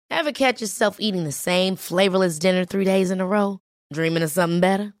Ever catch yourself eating the same flavorless dinner 3 days in a row? Dreaming of something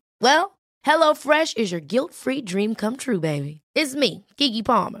better? Well, HelloFresh is your guilt-free dream come true, baby. It's me, Keke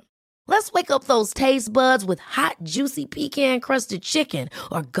Palmer. Let's wake up those taste buds with hot, juicy pecan-crusted chicken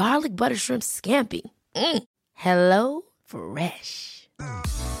or garlic butter shrimp scampi. Hello Fresh.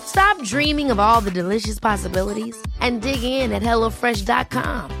 Stop dreaming of all the delicious possibilities and dig in at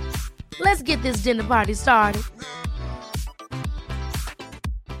HelloFresh.com. Let's get this dinner party started.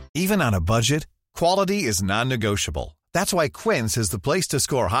 Even on a budget, quality is non-negotiable. That's why Quince is the place to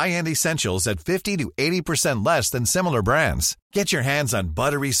score high-end essentials at 50 to 80% less than similar brands. Get your hands on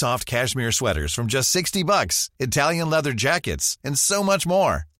buttery soft cashmere sweaters from just $60, Italian leather jackets, and so much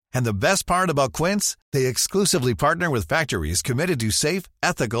more. And the best part about Quince, they exclusively partner with factories committed to safe,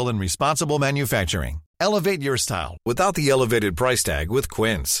 ethical, and responsible manufacturing. Elevate your style without the elevated price tag with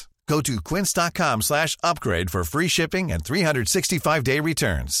Quince. Go to quince.com/upgrade for free shipping and 365-day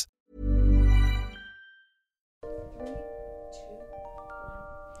returns.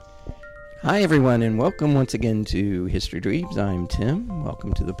 Hi, everyone, and welcome once again to History Dweebs. I'm Tim.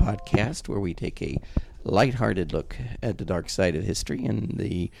 Welcome to the podcast where we take a lighthearted look at the dark side of history. And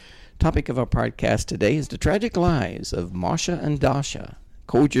the topic of our podcast today is the tragic lives of Masha and Dasha,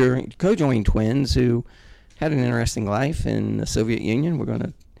 co-joined twins who had an interesting life in the Soviet Union. We're going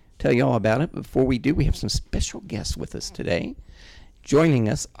to tell you all about it. Before we do, we have some special guests with us today. Joining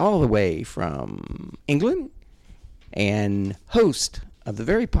us all the way from England and host of the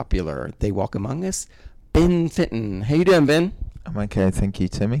very popular They Walk Among Us, Ben Fenton. How you doing, Ben? I'm okay, thank you,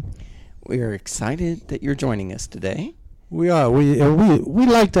 Timmy. We are excited that you're joining us today. We are. We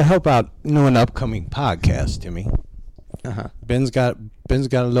like to help out an upcoming podcast, Timmy. Ben's got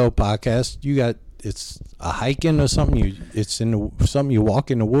a little podcast. It's a hiking or something. Something you walk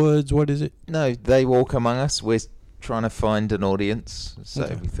in the woods. What is it? No, They Walk Among Us. We're trying to find an audience, so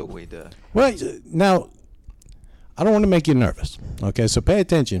we thought we'd. Well, now I don't want to make you nervous. Okay, so pay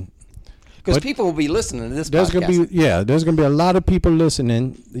attention. Because people will be listening to this there's podcast. There's gonna be a lot of people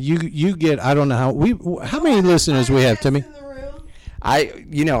listening. You get, I don't know how many listeners we have, Timmy. I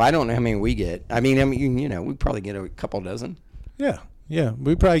don't know how many we get. I mean, we probably get a couple dozen. Yeah,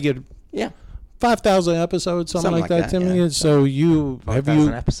 we probably get 5,000 episodes, something like that, Timmy. Yeah. So you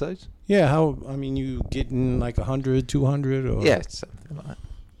 5,000 episodes? Yeah, you getting like 100, 200, or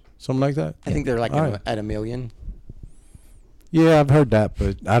something like that. I think they're like at a million. Yeah, I've heard that,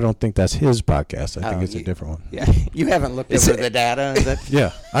 but I don't think that's his podcast. I think it's a different one. Yeah, you haven't looked over the data.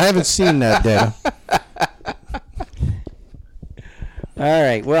 Yeah, I haven't seen that data. All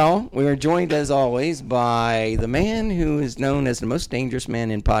right. Well, we are joined as always by the man who is known as the most dangerous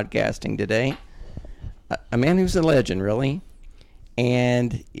man in podcasting today. A man who's a legend, really,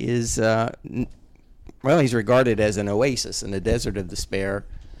 and is he's regarded as an oasis in the desert of despair.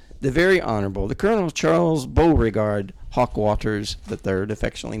 The very Honorable, the Colonel Charles Beauregard Hawk Waters III,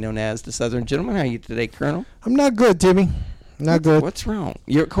 affectionately known as the Southern Gentleman. How are you today, Colonel? I'm not good, Timmy. Not good. What's wrong?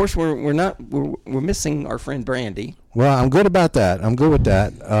 Of course, we're missing our friend Brandy. Well, I'm good about that. I'm good with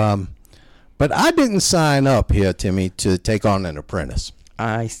that. But I didn't sign up here, Timmy, to take on an apprentice.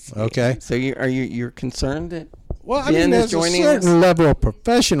 I see. Okay. So you're concerned that there's a certain level of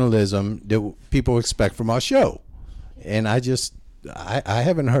professionalism that people expect from our show, and I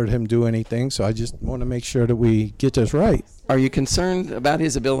haven't heard him do anything, so I just want to make sure that we get this right. Are you concerned about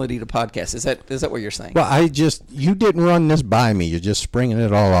his ability to podcast? Is that what you're saying? Well, you didn't run this by me. You're just springing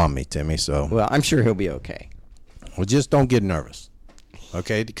it all on me, Timmy. So well, I'm sure he'll be okay. Well, just don't get nervous,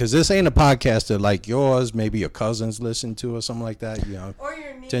 okay? Because this ain't a podcast that like yours, maybe your cousins listen to or something like that. Or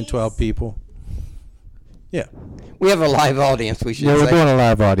your niece. 10, 12 people. Yeah. We have a live audience. We should. Yeah, we're doing a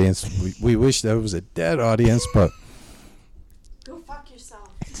live audience. We wish there was a dead audience, but. Go fuck yourself.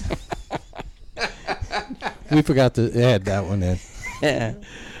 We forgot to add that one in. Yeah.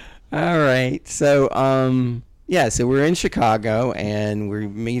 All right. So, so we're in Chicago, and we're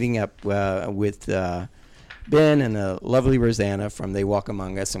meeting up with Ben and the lovely Rosanna from They Walk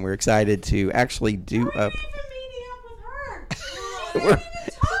Among Us, and we're excited to actually do Why are a... you even meeting up with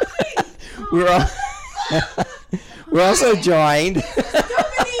her? we're also joined...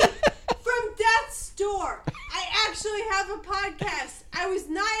 Stephanie from Death's Door. I actually have a podcast. I was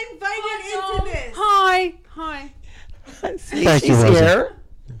not invited into this. Hi. Thank you, She's Rosa. here.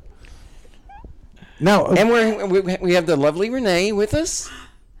 Now, And we have the lovely Renee with us.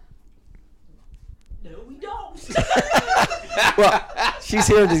 No, we don't. Well, she's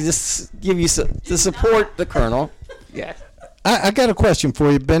here to just give you to support the Colonel. Yeah. I got a question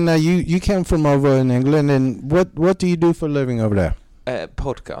for you, Ben. You came from over in England, and what do you do for a living over there?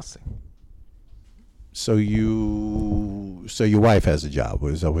 Podcasting. So your wife has a job.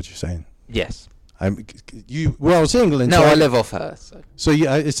 Is that what you're saying? Yes. It's England. No, so I live off her. So.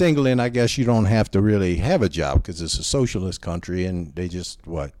 It's England. I guess you don't have to really have a job because it's a socialist country, and they just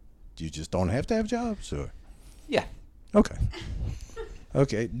you just don't have to have jobs, or Yeah. okay.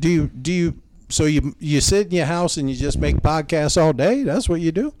 Okay. Do you? So you sit in your house and you just make podcasts all day? That's what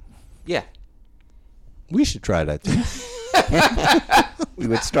you do? Yeah. We should try that too. We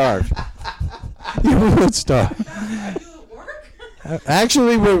would starve. Yeah, we would start.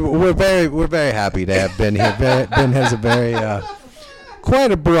 Actually, we're very happy to have Ben here. Ben has a very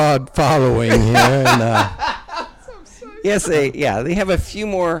quite a broad following here, and Yes, they have a few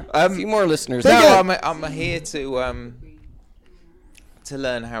more listeners. No, I'm here to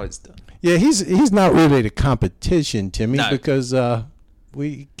learn how it's done. yeah, he's not really the competition, Timmy, No. because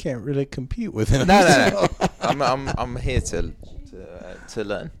we can't really compete with him. No. I'm here to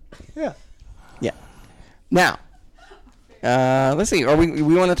learn. Yeah. Yeah. Now, let's see. Are we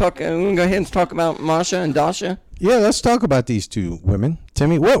want to talk? We want to go ahead and talk about Masha and Dasha. Yeah, let's talk about these two women.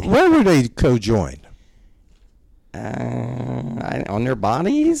 Timmy, where were they co-joined? On their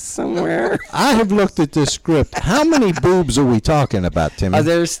bodies somewhere. I have looked at this script. How many boobs are we talking about, Timmy?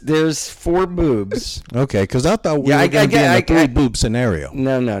 There's 4 boobs. Okay, because I thought we Yeah, were going to be in a I- 3-boob scenario.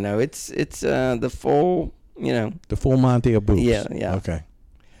 No. It's the full. The full Monty of boobs. Yeah. Okay.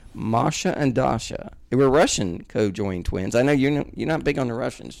 Masha and Dasha. They were Russian co-joined twins. I know you're not big on the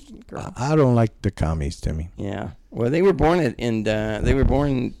Russians, girl. I don't like the commies, Timmy. Yeah. Well, they were born they were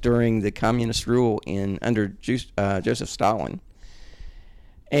born during the communist rule under Joseph Stalin,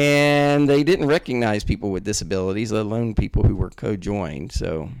 and they didn't recognize people with disabilities, let alone people who were co-joined.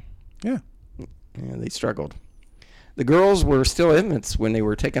 So, Yeah. they struggled. The girls were still infants when they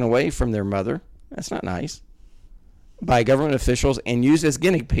were taken away from their mother. That's not nice. By government officials and used as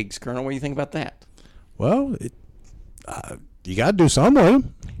guinea pigs. Colonel, what do you think about that? Well, you got to do some with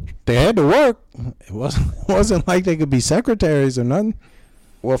them. They had to work. It wasn't like they could be secretaries or nothing.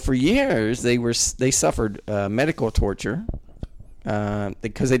 Well, for years they suffered medical torture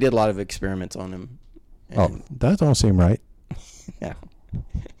because they did a lot of experiments on them. And, That don't seem right. yeah.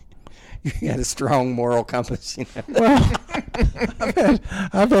 You had a strong moral compass, Well,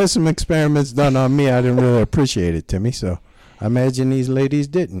 I've had some experiments done on me. I didn't really appreciate it, Timmy. So I imagine these ladies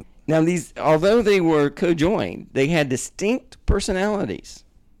didn't. Now, although they were co-joined, they had distinct personalities,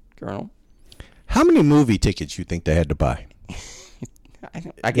 Colonel. How many movie tickets you think they had to buy?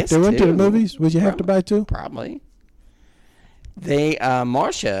 I guess If they went to the 2. movies, would you have to buy 2? Probably.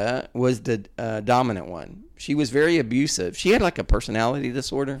 Marcia was the dominant one. She was very abusive. She had like a personality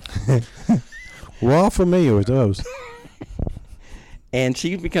disorder. We're all familiar with those. And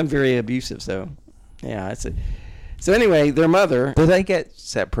she'd become very abusive. So, yeah. So anyway, their mother. Do they get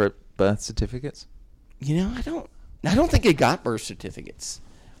separate birth certificates? I don't think they got birth certificates.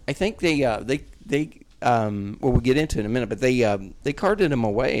 I think they we'll get into it in a minute, but they carted them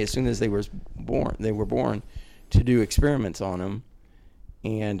away as soon as they were born. They were born to do experiments on them,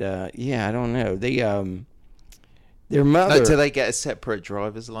 and I don't know. Their mother. No, do they get a separate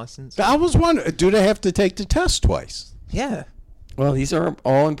driver's license? I was wondering, do they have to take the test twice? Yeah. Well, these are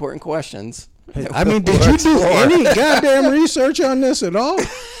all important questions. I mean, did you do any goddamn research on this at all?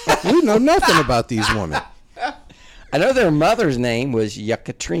 We know nothing about these women. I know their mother's name was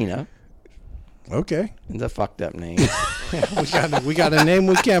Yekaterina. Okay. It's a fucked up name. We got a name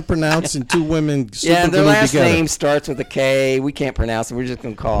we can't pronounce and 2 women Yeah, their last together. name starts with a K. We can't pronounce it. We're just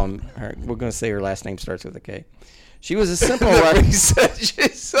going to call her. We're going to say her last name starts with a K. She was a simple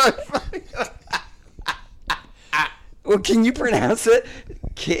She's so funny. Well, can you pronounce it?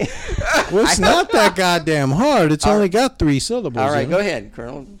 Well, it's not that goddamn hard. It's only got 3 syllables. All right, in go it. ahead,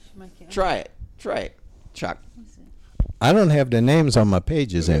 Colonel. Try it. Chuck. I don't have the names on my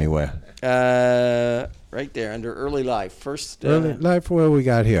pages anywhere. Right there under early life. First. Early life, what we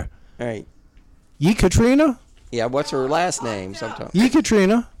got here? All right. Yekaterina? Yeah, what's her last name? Sometimes.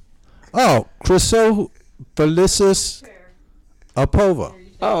 Yekaterina? Oh, Chrysophylis Apova.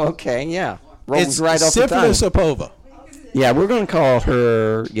 Oh, okay, yeah. Rolls It's right off the tongue. Syphilis Apova. Yeah, we're going to call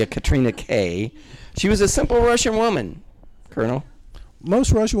her Katrina K. She was a simple Russian woman, Colonel.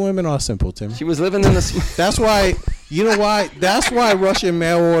 Most Russian women are simple, Tim. She was living in the... That's why, you know why? That's why Russian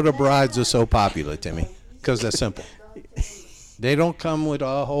mail order brides are so popular, Timmy. Because they're simple. They don't come with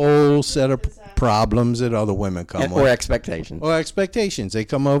a whole set of problems that other women come or with. expectations. Or expectations. They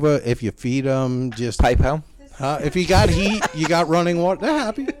come over, if you feed them, just... PayPal? if you got heat, you got running water, they're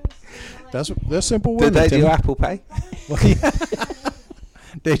happy. They're simple women, Do they Timmy. do Apple Pay? Well, yeah.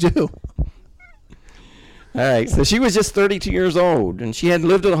 They do. All right, so she was just 32 years old, and she had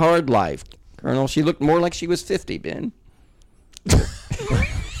lived a hard life, Colonel. She looked more like she was 50, Ben.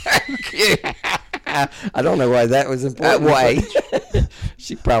 I don't know why that was important. Why?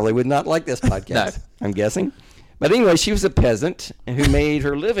 She probably would not like this podcast, I'm guessing. But anyway, she was a peasant who made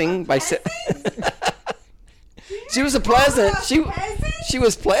her living by... She was a pleasant... She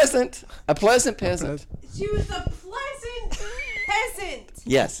was pleasant. A pleasant peasant. She was a pleasant peasant.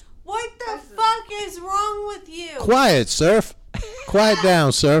 Yes. What the fuck is wrong with you? Quiet, Surf. Quiet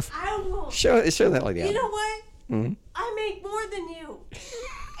down, Surf. I will. Show that lady out. You know what? Mm-hmm. I make more than you,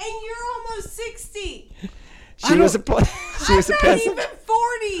 and you're almost 60. She was a peasant. I'm not even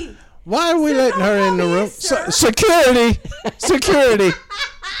 40. Why are we So letting don't her call in the me a room? sir. Security. Security.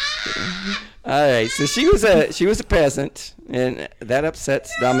 All right, so she was a peasant, and that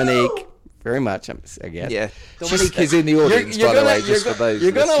upsets Dominique very much, I guess. Yeah. Dominique is in the audience, by the way, just for those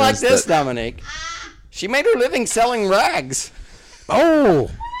You're gonna like listeners this, that- Dominique. She made her living selling rags. Oh,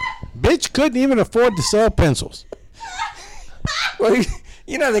 bitch couldn't even afford to sell pencils. Well,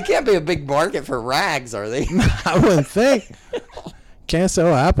 you know they can't be a big market for rags, are they? I wouldn't think. Can't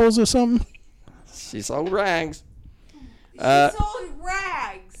sell apples or something? She sold rags. She sold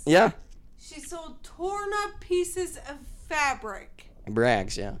rags. Yeah, She sold torn up pieces of fabric.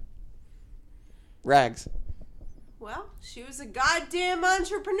 rags. Yeah, rags. Well, she was a goddamn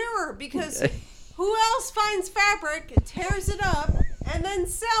entrepreneur because who else finds fabric, tears it up, and then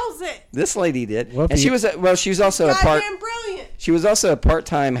sells it? This lady did, Well, if and she you- was also a part. Goddamn brilliant. She was also a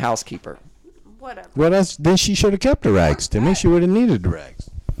part-time housekeeper. Whatever. Well, then she should have kept the rags, Timmy. She would have needed the rags.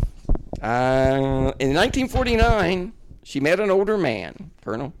 In 1949, she met an older man,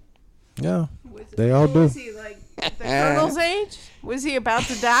 Colonel. Yeah, they all do. Was he like the colonel's age? Was he about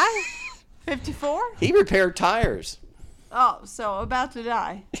to die? 54? He repaired tires. Oh, so about to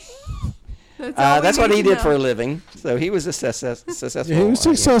die. That's, That's what he did for a living. So he was a successful. He was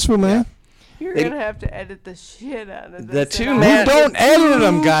successful, man. You're They- gonna have to edit the shit out of The this. two and men- We I'll don't edit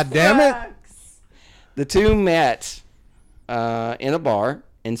them, goddammit. Fucks. The two met in a bar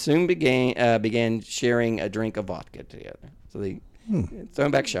and soon began sharing a drink of vodka together. So they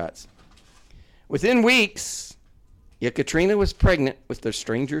throwing back shots. Within weeks, Katrina was pregnant with their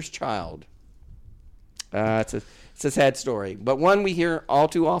stranger's child. It's a sad story, but one we hear all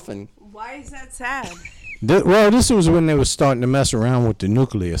too often. Why is that sad? Well, this was when they were starting to mess around with the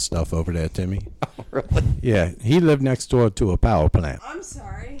nuclear stuff over there, Timmy. Really? Yeah, he lived next door to a power plant. I'm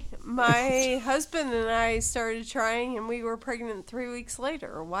sorry. My husband and I started trying, and we were pregnant 3 weeks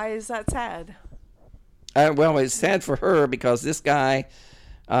later. Why is that sad? Well, it's sad for her because this guy,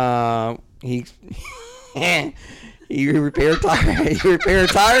 he he repaired tires. He repaired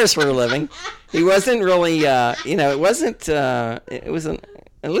tires for a living. He wasn't really, it wasn't. It was an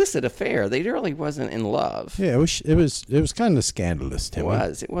illicit affair. They really wasn't in love. Yeah, it was kind of scandalous, It Timmy.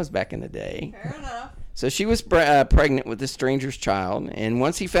 was back in the day. Fair enough. So she was pregnant with this stranger's child, and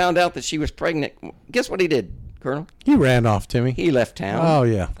once he found out that she was pregnant, guess what he did, Colonel? He ran off, Timmy. He left town. Oh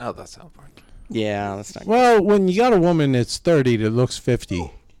yeah. Oh, that's heartbreaking. Yeah, that's not. Well, when you got a woman that's 30 that looks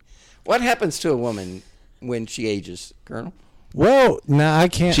 50. What happens to a woman when she ages, Colonel? Well, now I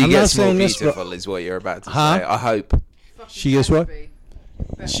can't. She I'm not gets more saying this. beautiful, is what you're about to Huh? say. I hope. She gets what?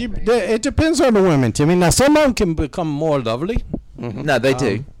 It depends on the women, Timmy. Now some of them can become more lovely. No, they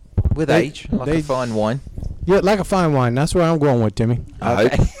do. With they- age, like they- a fine wine. Yeah, like a fine wine. That's where I'm going with, Timmy. I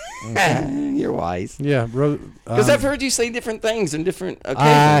hope. You're wise. Yeah, Because I've heard you say different things in different occasions.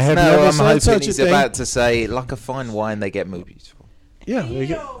 I have No, never I'm said hoping such a he's thing. about to say, like a fine wine, they get more beautiful. Yeah, You they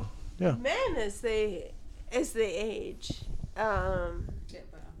get, know, yeah. men as they age,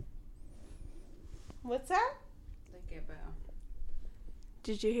 what's that? They get better.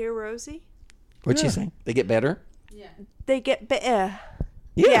 Did you hear Rosie? What'd you say? They get better? Yeah. They get bitter.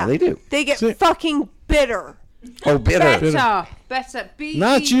 Yeah, they do. They get See- fucking bitter. Oh, bitter. Better. Not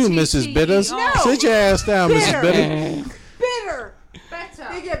you, Mrs. Bitters. No. Sit your ass down, Mrs. Bitter. Bitters. Bitter. Better.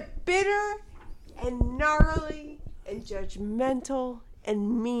 They get bitter and gnarly and judgmental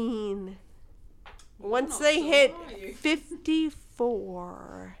and mean. Once they hit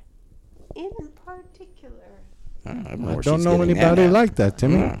 54, in particular. I don't know, I where don't she's know getting that anybody at. like that,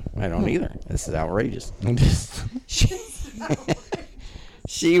 Timmy. I don't either. This is outrageous.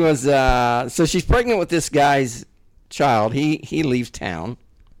 She was so she's pregnant with this guy's child. He leaves town,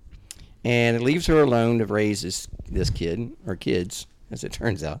 and it leaves her alone to raise this kid or kids, as it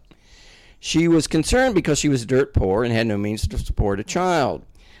turns out. She was concerned because she was dirt poor and had no means to support a child.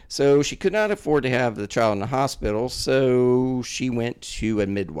 So she could not afford to have the child in the hospital, so she went to a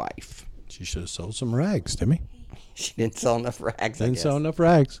midwife. She should have sold some rags, Timmy. She didn't sell enough rags, I Didn't guess. sell enough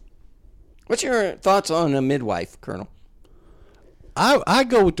rags. What's your thoughts on a midwife, Colonel? I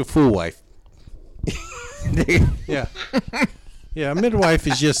go with the full wife. Yeah. Yeah, a midwife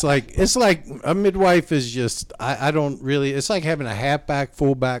is just like, it's like a midwife is just, I don't really, it's like having a halfback,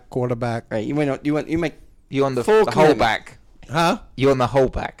 fullback, quarterback. Right. You make You on the Full whole commitment. back. Huh? You on the whole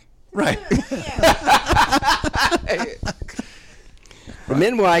back. Right. The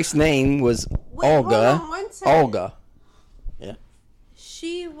midwife's name was Wait, hold Olga. on one second. Olga. Yeah.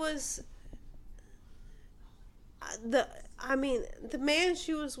 She was the man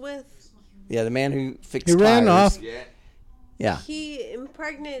she was with, Yeah, the man who fixed He ran tires. off. Yeah. he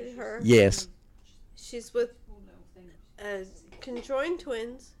impregnated her. Yes. She's with conjoined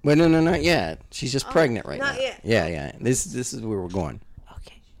twins. Well, no, not yet. She's just pregnant right not now. yet. Yeah. This is where we're going.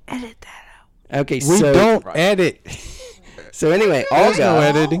 Okay, edit that out. Okay, We so don't edit. so anyway, There's no Olga.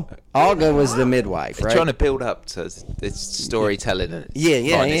 editing. Olga was the midwife, They're right? trying to build up to it's storytelling. And it's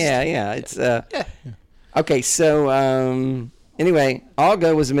Yeah. finest. It's Okay, so anyway,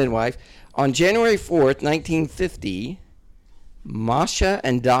 Olga was a midwife. On January 4th, 1950, Masha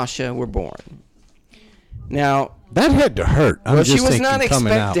and Dasha were born. Now, That had to hurt. I'm just she was thinking not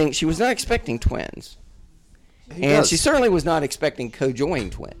coming expecting. out. She was not expecting twins, and does? she certainly was not expecting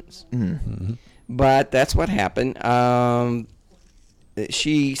co-joined twins. Mm-hmm. But that's what happened.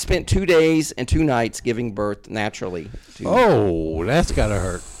 She spent 2 days and 2 nights giving birth naturally to Oh, that's got to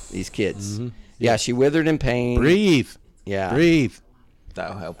hurt. these kids. Yeah, she withered in pain. Breathe. Yeah. Breathe.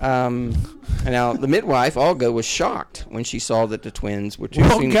 That'll help. Now, the midwife, Olga, was shocked when she saw that the twins were two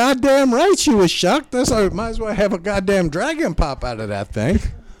Well, female. goddamn right she was shocked. That's why might as well have a goddamn dragon pop out of that thing.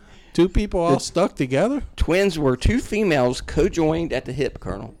 2 people all stuck together. Twins were 2 females co-joined at the hip,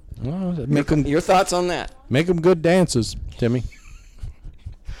 Colonel. Well, make them Your thoughts on that? good dancers, Timmy.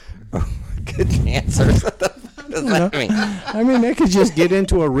 Good dancers. What the fuck does that mean? I mean, they could just get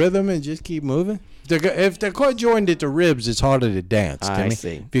into a rhythm and just keep moving. If they're co-joined at the ribs, it's harder to dance, I Timmy.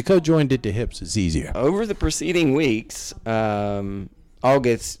 see. If you're co-joined at the hips, it's easier. Over the preceding weeks,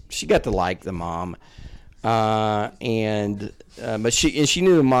 Olga, she got to like the mom, but she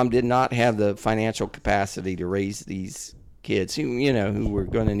knew the mom did not have the financial capacity to raise these kids who were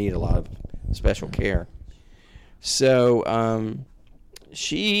going to need a lot of special care. So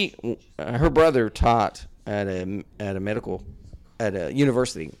her brother taught at a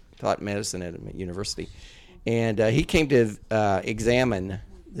university, taught medicine at a university, and he came to examine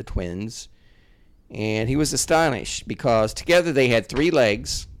the twins, and he was astonished because together they had 3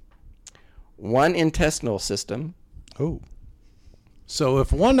 legs, 1 intestinal system. Oh. So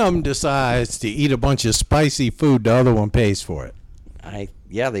if one of them decides to eat a bunch of spicy food, the other one pays for it.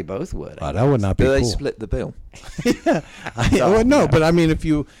 They both would. Oh, that would not be Do they cool. split the bill? Well, no, but I mean, if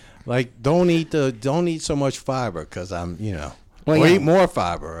you don't eat so much fiber because or eat more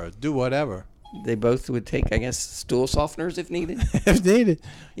fiber or do whatever They both would take, I guess, stool softeners if needed. if needed.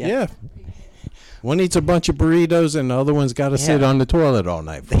 Yeah. One eats a bunch of burritos and the other one's got to sit Yeah. on the toilet all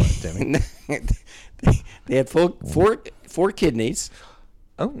night for it, Timmy. They had four kidneys,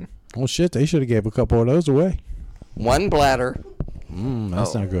 Oh, Oh shit! They should have gave a couple of those away. 1 bladder,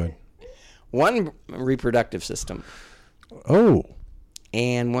 That's not good. 1 reproductive system, Oh,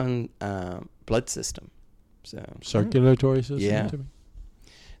 and 1 blood system. So circulatory system. Yeah. Timmy?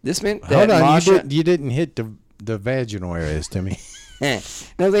 this meant that Hold on, Masha. you didn't hit the vaginal areas, Timmy.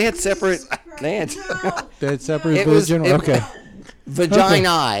 No, they had separate. They had They had separate It was- vaginal. it- Okay,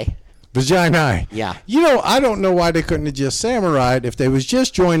 vaginae. vagina. Yeah. I don't know why they couldn't have just samurai'd if they was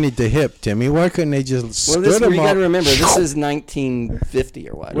just joined at the hip, Timmy. Why couldn't they just Well, split them you up? got to remember, this is 1950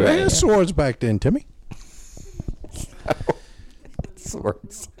 or what? Well, they right? had swords back then, Timmy.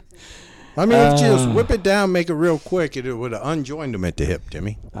 Swords. I mean, if you just whip it down, make it real quick, it would have unjoined them at the hip,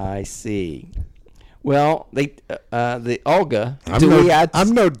 Timmy. I see. Well, the Olga.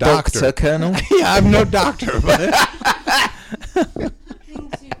 I'm no doctor. Doctor Colonel. Yeah, I'm no doctor, but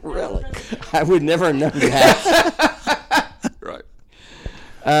Really? I would never have known that. Right.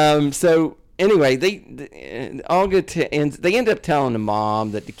 So anyway, Olga they end up telling the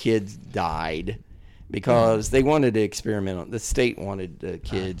mom that the kids died because they wanted to experiment on. The state wanted the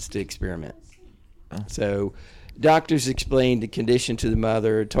kids to experiment. So doctors explained the condition to the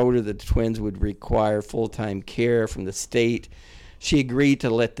mother, told her that the twins would require full-time care from the state. She agreed to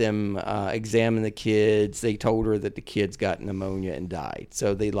let them examine the kids. They told her that the kids got pneumonia and died.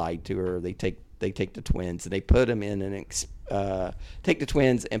 So they lied to her. They take the twins and they put them in take the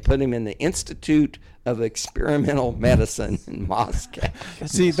twins and put them in the Institute of Experimental Medicine in Moscow.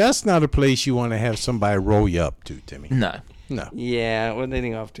 see, that's not a place you want to have somebody roll you up to, Timmy. No. No. Yeah, well, they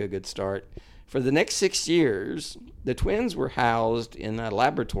didn't off to a good start. For the next 6 years, the twins were housed in a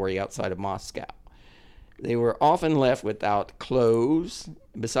laboratory outside of Moscow. They were often left without clothes.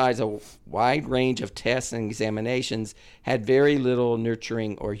 Besides a wide range of tests and examinations, had very little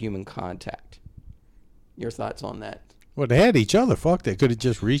nurturing or human contact. Your thoughts on that? Well, they had each other. Fuck, they could have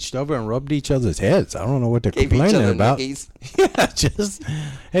just reached over and rubbed each other's heads. I don't know what they're Gave each complaining other about. noogies. Yeah, just,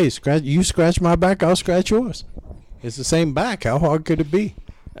 hey, you scratch my back, I'll scratch yours. It's the same back. How hard could it be?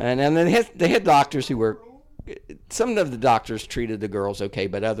 And then they had doctors who were, some of the doctors treated the girls okay,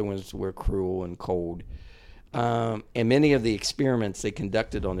 but other ones were cruel and cold. And many of the experiments they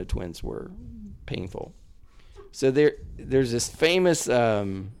conducted on the twins were painful. So there's this famous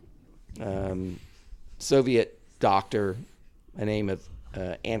Soviet doctor, a name of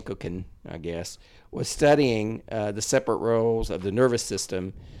Ankokin, I guess, was studying the separate roles of the nervous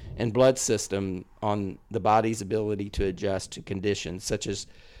system and blood system on the body's ability to adjust to conditions such as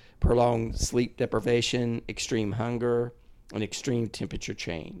prolonged sleep deprivation, extreme hunger, and extreme temperature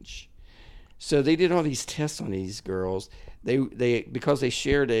change. So they did all these tests on these girls. They because they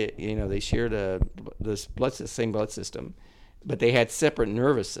shared the same blood system, but they had separate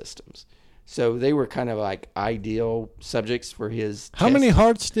nervous systems. So they were kind of like ideal subjects for his. How many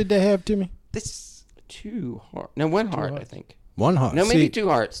hearts did they have, Timmy? This 2 heart. No, 1 heart, I think. 1 heart. No, maybe 2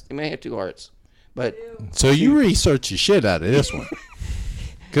 hearts. They may have 2 hearts, but so you researched the shit out of this one.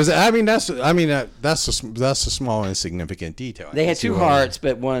 Because that's a small insignificant detail. They had 2 hearts,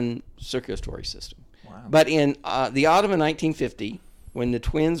 but 1 circulatory system. Wow. But in the autumn of 1950, when the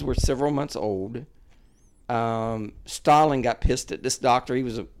twins were several months old, Stalin got pissed at this doctor. He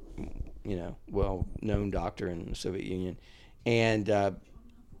was a well-known doctor in the Soviet Union, and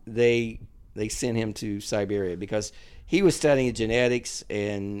they sent him to Siberia because he was studying genetics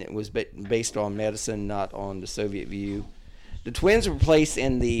and it was based on medicine, not on the Soviet view. The twins were placed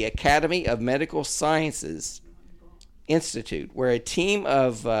in the Academy of Medical Sciences Institute, where a team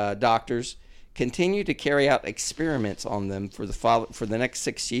of doctors continued to carry out experiments on them for the next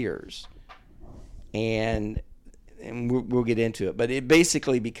 6 years, and we'll get into it. But it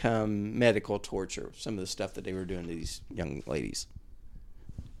basically become medical torture. Some of the stuff that they were doing to these young ladies,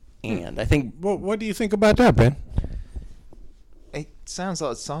 and I think. Well, what do you think about that, Ben? It sounds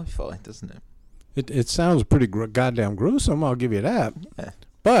like sci-fi, doesn't it? It sounds pretty goddamn gruesome, I'll give you that. Yeah.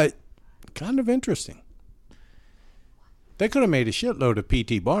 But kind of interesting. They could have made a shitload of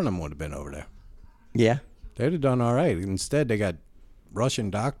P.T. Barnum would have been over there. Yeah. They'd have done all right. Instead, they got Russian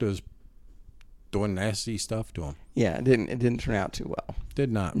doctors doing nasty stuff to them. Yeah, it didn't turn out too well.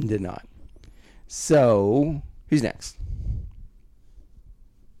 Did not. So, who's next?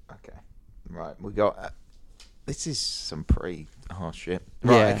 Okay. Right, we got... this is some pretty harsh shit.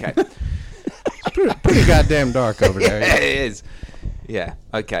 Right, Yeah. okay. Pretty goddamn dark over there. Yeah, it is. Yeah,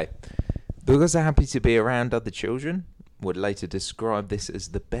 okay. Because they're happy to be around other children, would later describe this as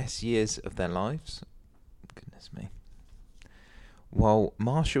the best years of their lives. Goodness me. While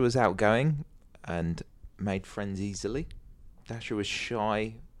Marsha was outgoing and made friends easily, Dasha was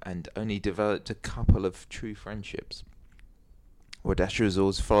shy and only developed a couple of true friendships. While Dasha has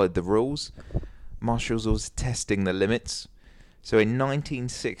always followed the rules, Marsha was always testing the limits. So in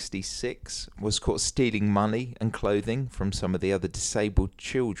 1966, was caught stealing money and clothing from some of the other disabled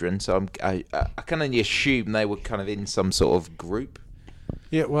children. So I can only assume they were kind of in some sort of group.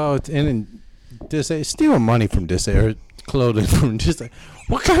 Yeah, well, stealing money from clothing from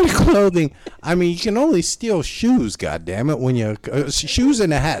what kind of clothing? I mean, you can only steal shoes, goddammit, when you're shoes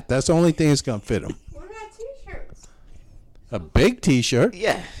and a hat. That's the only thing that's gonna fit them. What about t-shirts? A big T-shirt.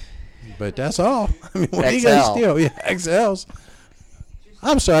 Yeah. But that's all. I mean, what are you gonna steal? Yeah, XLs.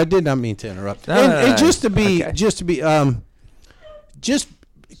 I'm sorry, I did not mean to interrupt. And just to be, and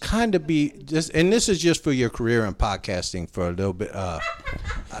this is just for your career in podcasting for a little bit,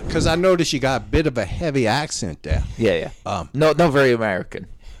 because I noticed you got a bit of a heavy accent there. Yeah. Not very American.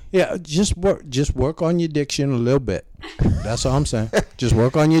 Yeah, just work on your diction a little bit. That's all I'm saying. Just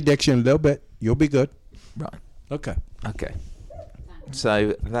work on your diction a little bit. You'll be good. Right. Okay.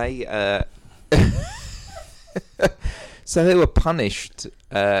 So they so they were punished,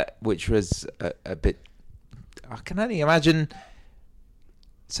 which was a bit. I can only imagine.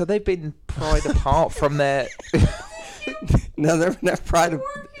 So they've been pried apart from their. No, they're not pried. Working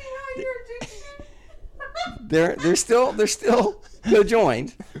on your diction. They're still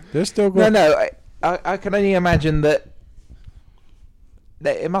joined. They're still going. No. I can only imagine that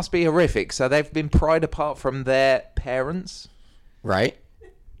it must be horrific. So they've been pried apart from their parents. Right.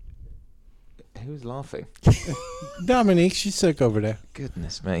 Who's laughing? Dominique, she's sick over there.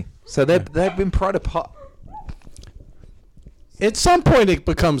 Goodness me. So they've been pried apart. At some point, it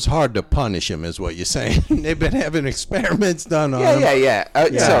becomes hard to punish him, is what you're saying. They've been having experiments done on him. Yeah.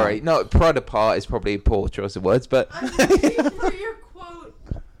 Sorry, no, prod apart is probably a poor choice of words, but I'm waiting for your quote,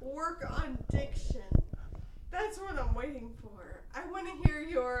 work on diction. That's what I'm waiting for. I want to hear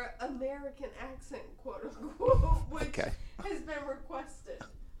your American accent, quote unquote, which has been requested.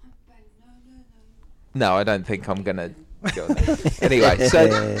 no, I don't think I'm gonna go there. Anyway,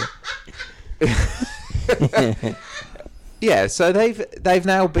 so yeah, so they've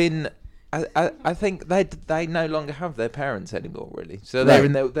now been. I think they no longer have their parents anymore, really. So they're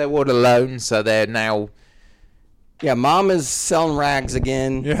they're all alone. So they're now. Yeah, mom is selling rags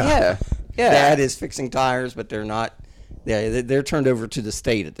again. Yeah. Dad is fixing tires, but they're not. Yeah, they're turned over to the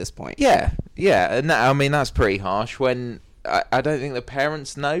state at this point. Yeah, and that, I mean that's pretty harsh. When I don't think the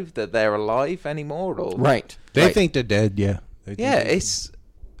parents know that they're alive anymore, or Right. They think they're dead. Yeah. It's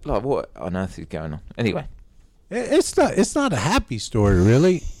like what on earth is going on? Anyway, It's not a happy story,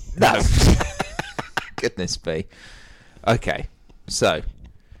 really. no, goodness me. Okay, so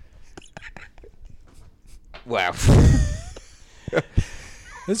wow.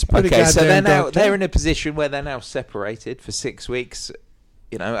 It's pretty. Okay, so goddamn they're in a position where they're now separated for 6 weeks.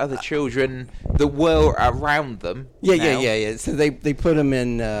 You know, other children that were around them. Yeah. So they put them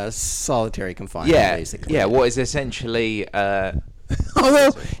in solitary confinement, basically. Yeah, what is essentially... Although,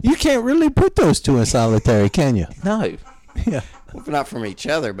 you can't really put those two in solitary, can you? no. Yeah. Well, not from each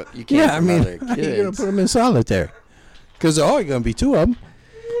other, but you can't from other you're going to kids. put them in solitary. Because there are going to be two of them.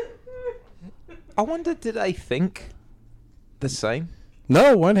 I wonder, did they think the same?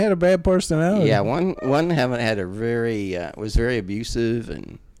 No, one had a bad personality. Yeah, one had a very was very abusive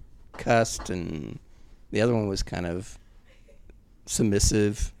and cussed, and the other one was kind of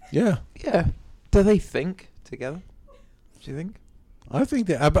submissive. Yeah. Yeah. Do they think together? Do you think? I think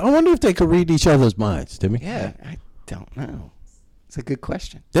that. I wonder if they could read each other's minds, Timmy. Yeah. I don't know. It's a good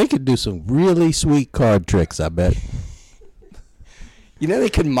question. They could do some really sweet card tricks, I bet. You know, they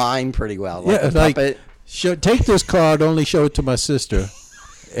could mime pretty well. Like Yeah, a like- puppet. Take this card, only show it to my sister,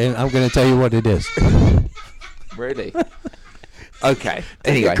 and I'm going to tell you what it is. Really? Okay. Take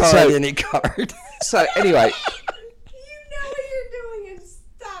Anyway, a card, any card. so anyway, You know what you're doing and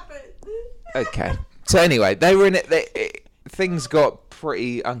stop it. okay. So anyway, they were in it. Things got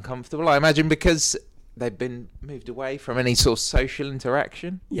pretty uncomfortable, I imagine, because they've been moved away from any sort of social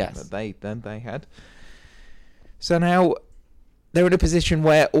interaction. Yes. That they had. So now they're in a position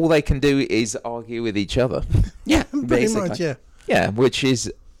where all they can do is argue with each other. Yeah, Pretty basically. much, yeah. Yeah, which is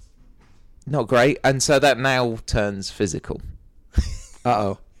not great, and so that now turns physical.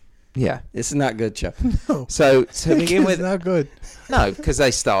 Uh-oh. Yeah. This is not good, Chuck. No. So to begin It's with, not good. no, because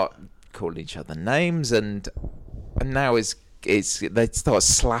they start calling each other names, and now it's they start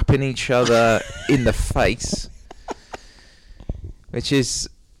slapping each other in the face, which is,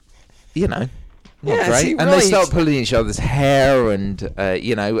 you know, not Yeah, great. see, And really, they start pulling each other's hair, and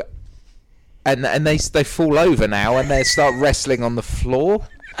you know, and they fall over now, and they start wrestling on the floor,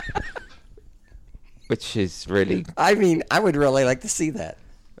 which is really, I mean, I would really like to see that.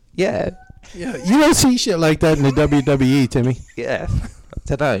 yeah, Yeah, you don't see shit like that in the WWE, Timmy. yeah.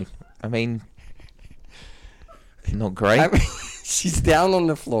 I don't know. I mean, not great. I mean, she's down on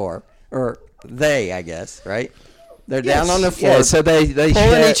the floor, or they, I guess, right? They're down on the floor, Yeah, so they pulling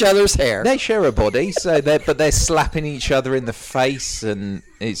share, each other's hair. They share a body, so but they're slapping each other in the face, and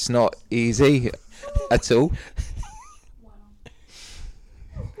it's not easy at all.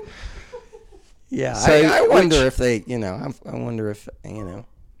 Yeah, So, I wonder which- if they, I wonder if,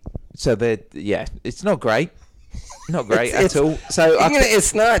 So it's not great, not great It's- at all. So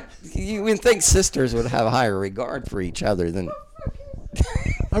it's not, you would think sisters would have a higher regard for each other than,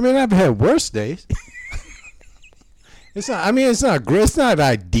 I mean, I've had worse days. It's not. I mean, it's not great. It's not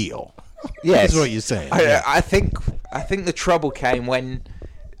ideal. yes, That's what you're saying. Yeah. I think the trouble came when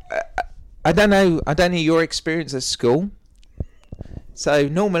I don't know your experience at school. So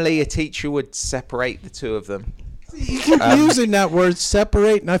normally a teacher would separate the two of them. You keep using that word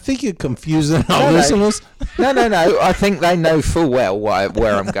separate, and I think you're confusing our No. listeners. No. I think they know full well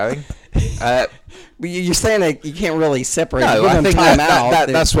where I'm going. but you're saying that you can't really separate. No, give I them think time out.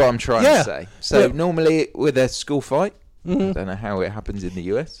 that's what I'm trying Yeah. to say. So Yeah. normally with a school fight, I don't know how it happens in the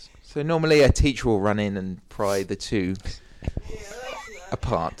US. So normally a teacher will run in and pry the two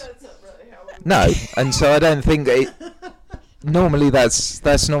apart. That's not really how it No, and so I don't think normally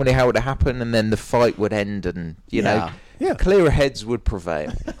that's normally how it would happen, and then the fight would end, and you know, Yeah. clearer heads would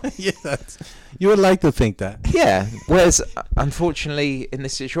prevail. Yeah, you would like to think that. Yeah. Whereas unfortunately in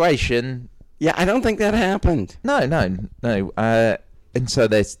this situation, Yeah, I don't think that happened. no. And so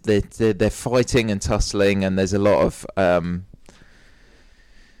they're fighting and tussling, and there's a lot of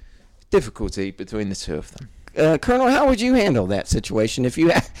difficulty between the two of them. Colonel, how would you handle that situation if you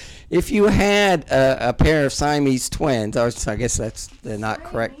had a pair of Siamese twins? Or I guess they're not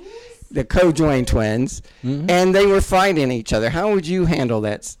correct. The co-joined twins, and they were fighting each other. How would you handle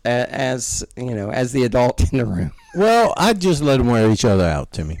that as the adult in the room? Well, I'd just let them wear each other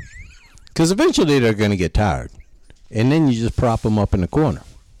out, Timmy, because eventually they're going to get tired, and then you just prop them up in the corner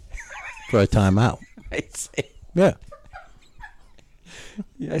for a timeout. I see. Yeah.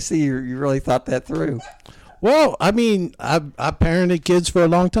 I see you really thought that through. Well, I mean, I parented kids for a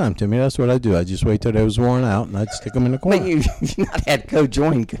long time, Timmy. That's what I do. I just wait till they was worn out, and I'd stick them in the corner. But you've not had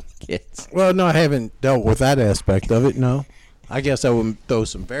co-joined kids. Well, no, I haven't dealt with that aspect of it, no. I guess I would throw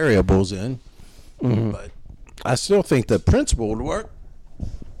some variables in, but I still think the principle would work.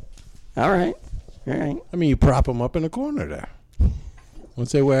 All right. I mean, you prop them up in the corner there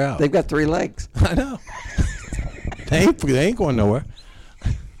once they wear out. They've got 3 legs. I know. They ain't going nowhere.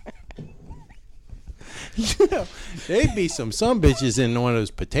 They'd be some bitches in one of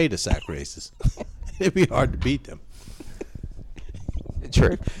those potato sack races. It'd be hard to beat them.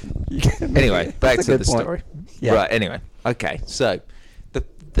 True. Anyway, back to the story. Yeah. Right. Anyway, okay. So,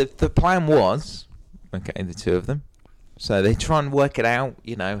 the plan was, the two of them. So they try and work it out.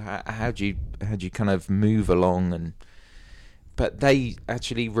 How do you kind of move along, but they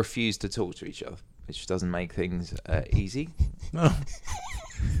actually refuse to talk to each other, which doesn't make things easy. No.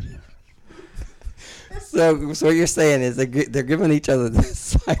 So what you're saying is they're giving each other the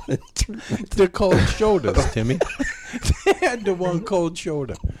silent treatment. The cold shoulders, Timmy. They had the one cold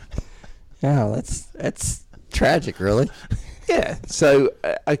shoulder. Oh, that's tragic, really. Yeah. So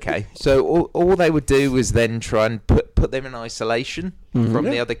So all they would do was then try and put them in isolation from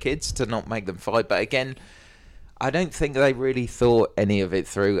the other kids to not make them fight. But again, I don't think they really thought any of it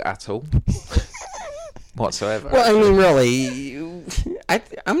through at all. Whatsoever. Well, I mean, really,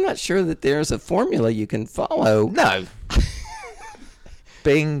 I'm not sure that there's a formula you can follow. No.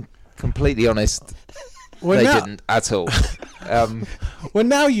 Being completely honest, they didn't at all. Well,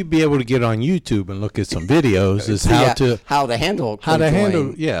 now you'd be able to get on YouTube and look at some videos as how to handle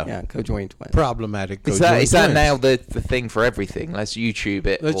co-joined twins. Problematic. Is that now the thing for everything? Let's YouTube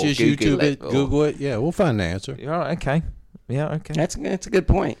it. Let's just Google YouTube it, Google it. Yeah, we'll find the answer. All right, okay. Yeah, okay. That's a good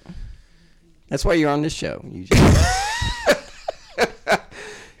point. That's why you're on this show. You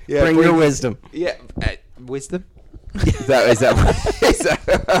bring your wisdom. Yeah, wisdom. Is that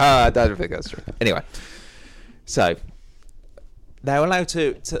I don't think that's true. Anyway, so they were allowed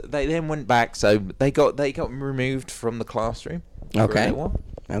to. They then went back. So they got removed from the classroom. Okay.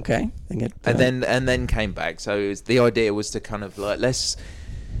 Okay. And then came back. So the idea was to kind of like, let's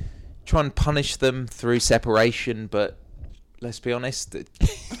try and punish them through separation, but let's be honest.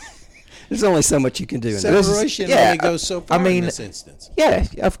 There's only so much you can do. Separation only goes so far in this instance. Yeah,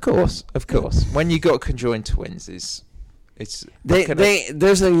 of course. When you got conjoined twins,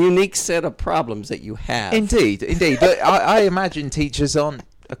 there's a unique set of problems that you have. Indeed. But I imagine teachers aren't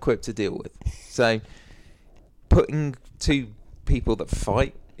equipped to deal with. So putting 2 people that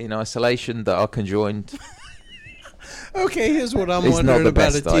fight in isolation that are conjoined. Okay, here's what I'm wondering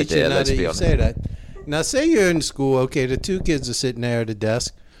about a teacher now that you say that. Now, say you're in school, okay, the 2 kids are sitting there at a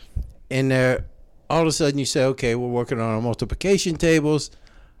desk. And there, all of a sudden you say, okay, we're working on our multiplication tables.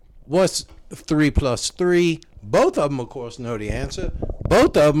 What's 3 plus 3? Both of them, of course, know the answer.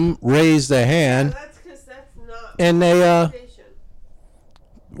 Both of them raise their hand. Yeah, that's because that's not. And they,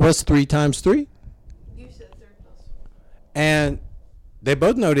 what's 3 times 3? You said 3 plus 4. And they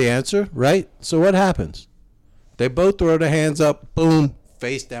both know the answer, right? So what happens? They both throw their hands up, boom,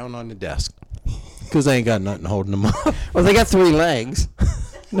 face down on the desk. Because they ain't got nothing holding them up. Well, they got 3 legs.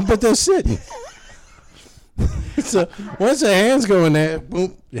 But they're sitting. So once their hands go in there,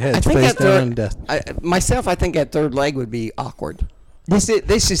 boom, your head's face down on the desk. I think that 3rd leg would be awkward. This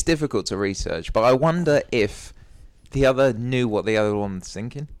is difficult to research, but I wonder if the other knew what the other one was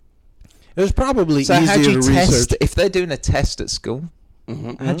thinking. It was probably so easier to research. If they're doing a test at school,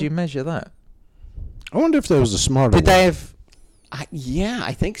 how do you measure that? I wonder if there was a smarter Did they have... I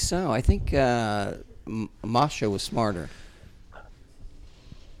think so. I think Masha was smarter.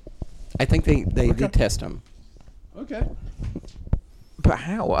 I think they did test them. Okay. But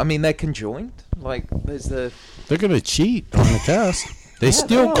how? I mean, they're conjoined. Like, they're gonna cheat on the test. They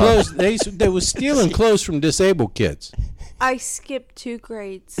steal clothes. They were stealing clothes from disabled kids. I skipped 2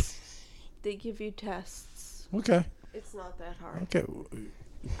 grades. They give you tests. Okay. It's not that hard. Okay.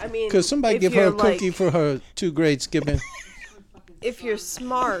 I mean, could somebody give her a cookie for her 2 grade skipping? If you're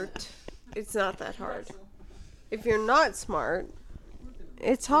smart, it's not that hard. If you're not smart,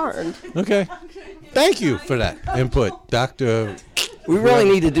 It's hard. Okay. Thank you for that input, Dr. We really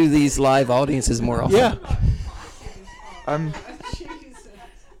need to do these live audiences more often. Yeah.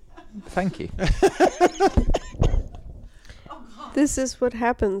 Thank you. This is what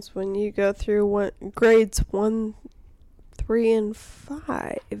happens when you go through grades 1, 3, and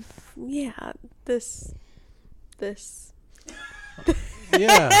 5. Yeah, this.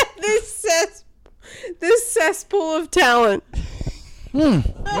 Yeah. This cesspool of talent.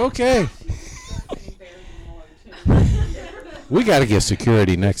 Okay. We got to get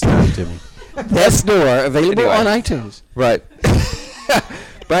security next time, Timmy. Death's Door, available Anyway. on iTunes. Right.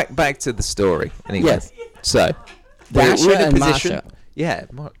 back to the story. Anyway. Yes. So, Dasha we're in a and position.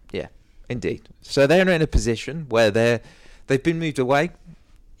 Masha. Yeah, indeed. So they're in a position where they've been moved away.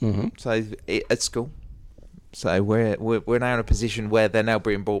 Mm-hmm. So at school. So we're now in a position where they're now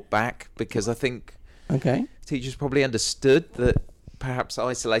being brought back because I think teachers probably understood that perhaps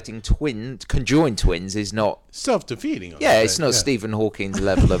isolating conjoined twins is not Self-defeating. Yeah, it's not Stephen Hawking's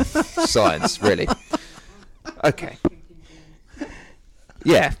level of science, really. Okay.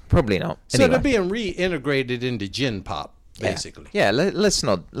 Yeah, probably not. So Anyway. they're being reintegrated into Gen Pop, basically. Yeah, let's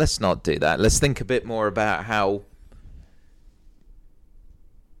not do that. Let's think a bit more about how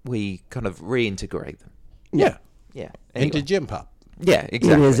we kind of reintegrate them. Yeah. Yeah. Into Anyway. Gen Pop. Yeah,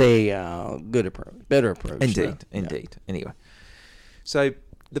 exactly. It is a good approach, better approach. Indeed. Anyway. So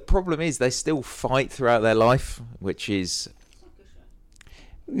the problem is they still fight throughout their life, which is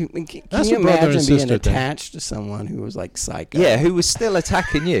Can That's you a brother and imagine being sister thing. attached to someone who was like psycho? who was still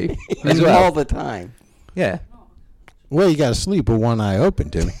attacking you as well. all the time. Yeah. Well, you got to sleep with one eye open,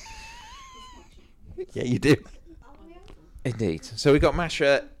 Timmy. Yeah, you do. Indeed. So we got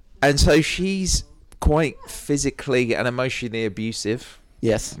Masha, and so she's quite physically and emotionally abusive,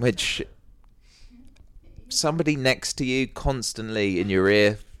 Yes. which somebody next to you constantly in your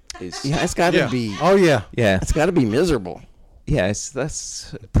ear is Yeah, it's got to be. Oh, yeah. yeah. It's got to be miserable. Yes,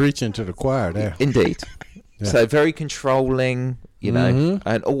 that's Preaching to the choir there. indeed. Yeah. So very controlling, you know, Mhm.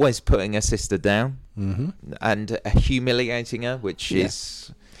 and always putting her sister down Mm-hmm. and humiliating her, which Yeah.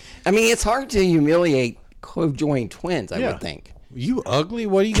 is I mean, it's hard to humiliate co-joined twins, I Yeah. would think. You ugly?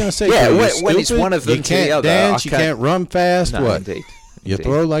 What are you going to say? Yeah, to her? when You it's stupid? one of them you to the can't other, dance, I you can't- can't run fast. no, what? indeed. You Indeed.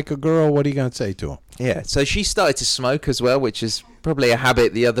 throw like a girl. What are you going to say to him? Yeah, so she started to smoke as well, which is probably a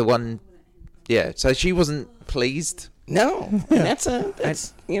habit. The other one, yeah. So she wasn't pleased. No, that's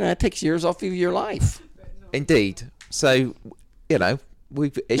it takes years off of your life. Indeed. So, you know,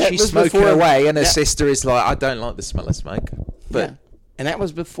 That she's was smoking before- away, and her that- sister is like, I don't like the smell of smoke. But Yeah. And that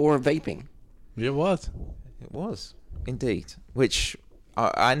was before vaping. It was. it was, indeed. Which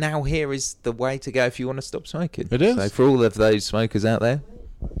I now hear is the way to go if you want to stop smoking. It is. So for all of those smokers out there,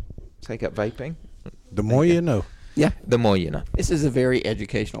 take up vaping. The more you know. Yeah. The more you know. This is a very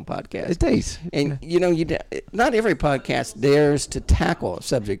educational podcast. It is. And, not every podcast dares to tackle a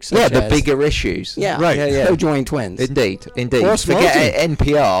subject such Yeah, as... the bigger issues. Yeah, Right. Yeah. co-joined twins. Indeed. Or Forget smoking.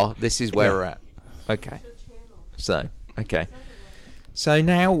 NPR. This is where Yeah. we're at. Okay. So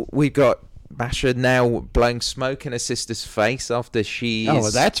now we've got Masha now blowing smoke in her sister's face after she Oh, is...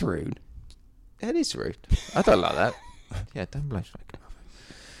 well, that's rude. It is rude. I don't like that. Yeah, don't blow smoke in my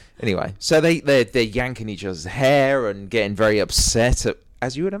face. Anyway, so they're yanking each other's hair and getting very upset,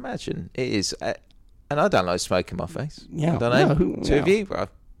 as you would imagine. It is... and I don't like smoke in my face. Yeah, I don't know. no, Two of no. you? Well,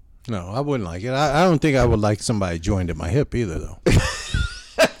 No, I wouldn't like it. I don't think I would like somebody joined at my hip either, though.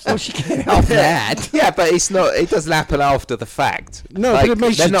 Well, she can't help that. yeah, but it's not. It doesn't happen after the fact. No, but it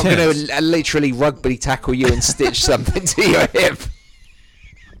makes they're you not going tense. to literally rugby tackle you and stitch something to your hip.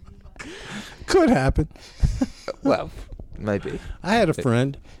 Could happen. Well, maybe I had a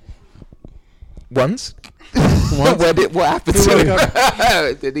friend. once. Once. What happened He to woke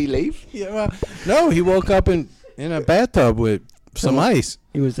him? Did he leave? Yeah, well, no, he woke up in a bathtub with some ice.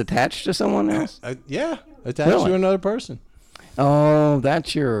 He was attached to someone else? Yeah, attached Really? to another person. Oh,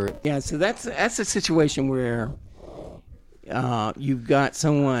 that's your... Yeah, so that's a situation where you've got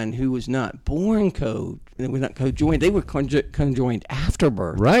someone who was not born they were not co-joined. They were conjoined after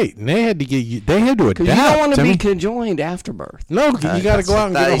birth. Right, and they had to get you. They had to adapt. Because you don't want to Timmy. be conjoined after birth. No, you got to go out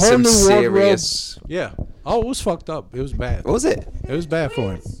and That get a is whole some new wardrobe. serious. Yeah. Oh, it was fucked up. It was bad. What was it? It was bad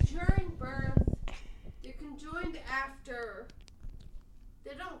for him. It's during birth. You're conjoined after.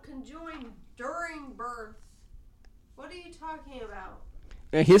 They don't conjoin during birth. What are you talking about?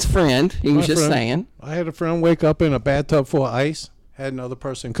 His friend, he was My just friend- saying. I had a friend wake up in a bathtub full of ice. Had another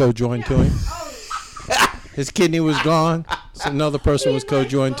person co-joined to him. His kidney was gone. So another person was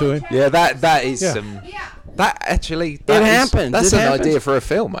co-joined to him. Yeah, that is Yeah. some. Yeah. That actually. It that is- happens. That's It an happens. idea for a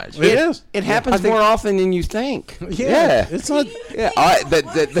film, actually. It is. It happens more often than you think. Yeah. It's not. Yeah,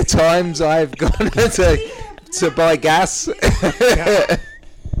 the times I've gone to buy gas. That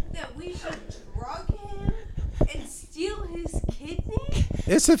we should drug him and steal his kidney?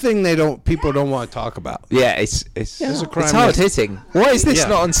 It's the thing people don't want to talk about. Yeah, it's a crime it's hard that- hitting. Why is this Yeah.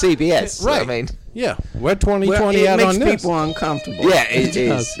 not on CBS? Right. I mean, Yeah, we're 2020 Well, it out makes on this. people uncomfortable. yeah, it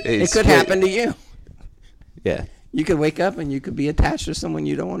does. is. It could happen to you. Yeah. You could wake up and you could be attached to someone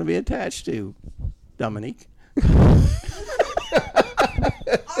you don't want to be attached to, Dominique. Our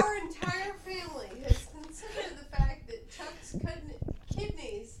entire family has considered the fact that Chuck's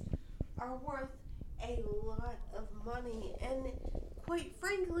kidneys are worth a lot of money, and quite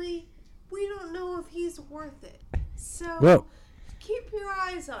frankly, we don't know if he's worth it. So Well- keep your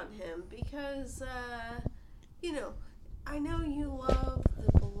eyes on him because, I know you love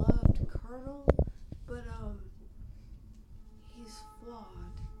the beloved Colonel, but he's flawed.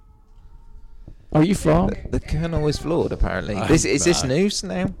 Are you flawed? The Colonel is flawed, apparently. I'm Is this not. news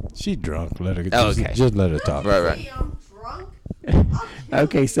now? She drunk. Let her. Oh, just, okay. just let her talk. Right, right. Hey, I'm drunk. I'll kill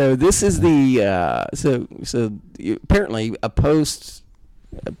Okay, so this is the apparently a post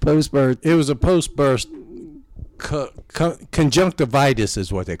birth. It was a post-birth conjunctivitis,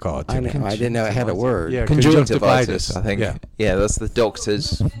 is what they call it. I know. I didn't know it had a word. Yeah, Conjunctivitis, I think. Yeah, Yeah, that's the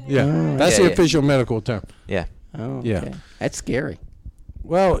doctor's. yeah. That's Yeah, the yeah. official medical term. Yeah. Oh, Yeah. okay. That's scary.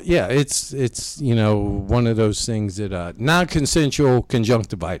 Well, yeah, it's one of those things that non-consensual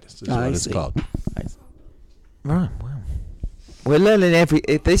conjunctivitis is I what it's see. called. Right. Wow. We're learning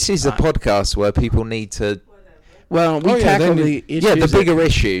this is a podcast where people need to. Well, we Oh, yeah, tackle they the need- issues. Yeah, the that- bigger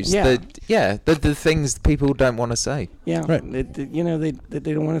issues. Yeah. The things people don't want to say. Yeah, Right. that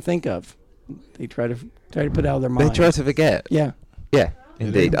they don't want to think of. They try to put out of their They mind. try to forget. Yeah. Yeah,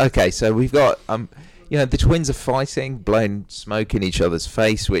 indeed. Okay, so we've got the twins are fighting, blowing smoke in each other's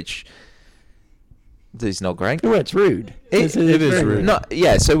face, which is not great. Well, it's rude. It is very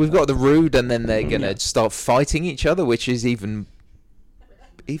rude. So we've got the rude, and then they're gonna start fighting each other, which is even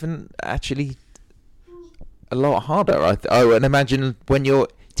actually a lot harder. And imagine when do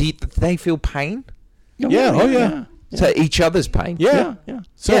they feel pain? Yeah, oh, yeah. So each other's pain. Yeah. Yeah.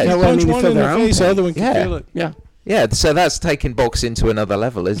 So Yeah, you well, I punch mean, you one feel in the their own face, the pain. other one can Yeah. feel it. Yeah. Yeah, so that's taking boxing to another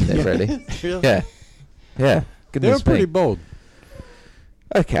level, isn't it? Really? Yeah. Yeah. They're Goodness pretty me. bold.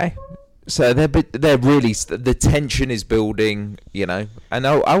 Okay. So they're really the tension is building, and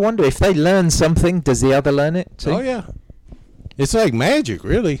I wonder if they learn something. Does the other learn it too? Oh yeah, it's like magic,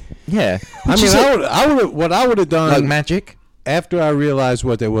 really. Yeah. I mean, what I would have done like magic. after I realized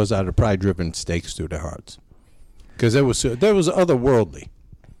what there was, I'd have probably driven stakes through their hearts, because there was otherworldly.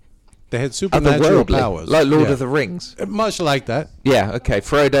 They had supernatural Otherworldly, powers, like Lord Yeah. of the Rings. Much like that. Yeah. Okay.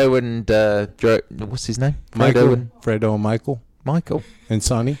 Frodo and what's his name? Fredo and Michael Michael. and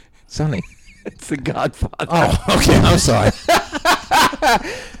Sonny. Sonny. It's the Godfather. Oh, okay. I'm sorry.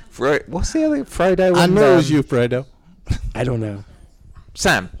 What's the other? Frodo. I and, know it was you, Fredo. I don't know.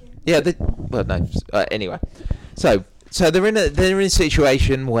 Sam. Yeah. No. Anyway, so they're in a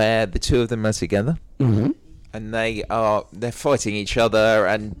situation where the two of them are together, Mm-hmm. and they're fighting each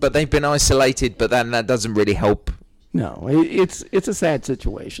other, but they've been isolated. But then that doesn't really help. No, it's a sad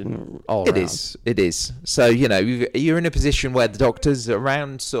situation all around. It is. So you're in a position where the doctors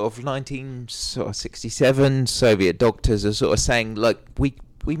around sort of 1967 Soviet doctors are sort of saying, look, we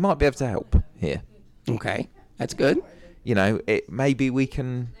might be able to help here. Okay, that's good. Maybe we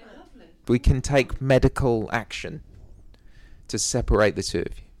can take medical action to separate the two of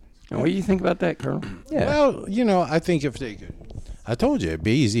you. And what do you think about that, Colonel? Yeah. Well, I think if they could, I told you it'd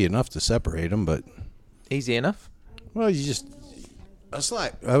be easy enough to separate them, but Easy enough. well, you just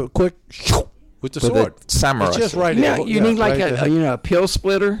a quick with the With sword. a samurai It's just sword. right. Yeah, you need like right a pill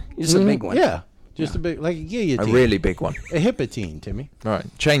splitter. Just a big one. Yeah, just a big, like a A guillotine. really big one. A hippotine, Timmy. Right.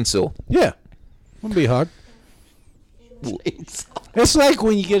 Chainsaw. Yeah, wouldn't be hard. It's like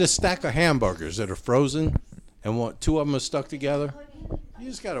when you get a stack of hamburgers that are frozen, and two of them are stuck together. You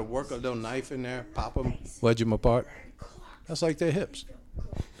just gotta work a little knife in there, pop them, wedge them apart. That's like their hips.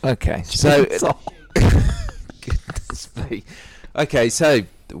 Okay. So. Goodness me. Okay, so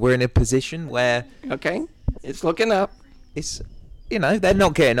we're in a position where Okay, it's looking up. it's, they're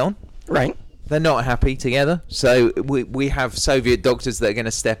not getting on. Right. They're not happy together. So we have Soviet doctors that are going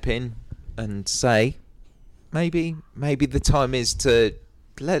to step in and say, maybe the time is to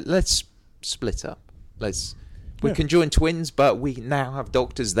let's split up. We can join twins, but we now have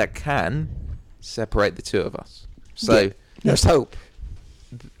doctors that can separate the two of us. So There's hope.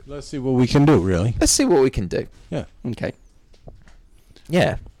 Let's see what we can do. Really. let's see what we can do. Yeah. Okay.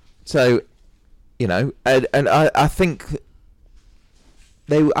 Yeah. So, and I think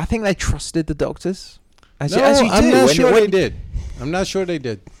they trusted the doctors. As you do. I'm not sure they did. I'm not sure they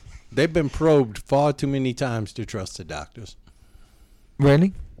did. They've been probed far too many times to trust the doctors.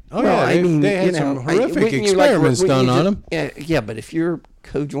 Really? Oh, well, yeah. They had some horrific experiments done on them. Yeah, but if your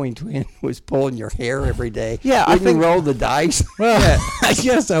co-joined twin was pulling your hair every day, I think you roll the dice. Well, I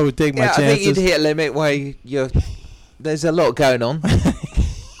guess I would take my chances. I think you'd hit a limit where there's a lot going on.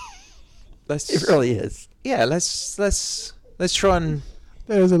 It really is. Yeah, let's try and.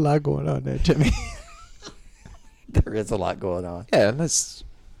 There's a lot going on there, Jimmy. There is a lot going on. Yeah, let's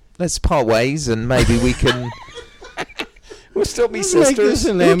part ways and maybe we can. We'll still be sisters.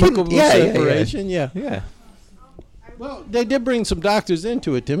 An amicable separation. Yeah. Well, they did bring some doctors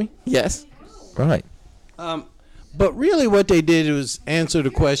into it, Timmy. Yes. Right. But really what they did was answer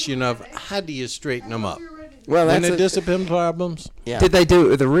the question of how do you straighten them up? Well, when they discipline problems. Yeah. Did they do it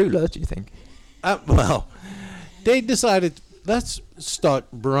with a ruler, do you think? Well, they decided, let's start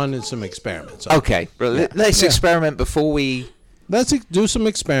running some experiments. Okay. Let's experiment before we... Let's do some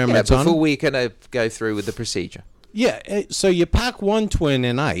experiments before we kind of go through with the procedure. Yeah, so you pack one twin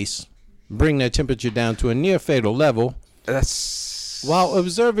in ice, bring their temperature down to a near fatal level, while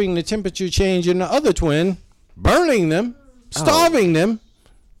observing the temperature change in the other twin, burning them, starving them,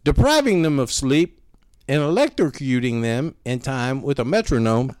 depriving them of sleep, and electrocuting them in time with a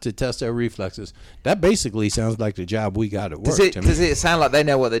metronome to test their reflexes. That basically sounds like the job we got at work. Does it sound like they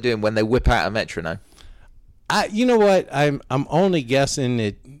know what they're doing when they whip out a metronome? You know what? I'm only guessing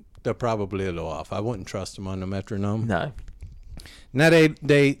that they're probably a little off. I wouldn't trust them on the metronome. No. Now,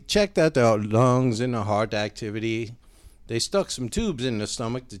 they checked out their lungs and the heart activity. They stuck some tubes in the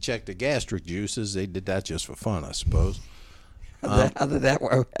stomach to check the gastric juices. They did that just for fun, I suppose. How did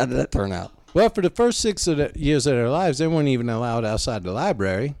that turn out? Well, for the first 6 years of their lives, they weren't even allowed outside the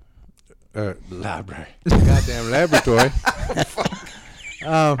library. Goddamn laboratory.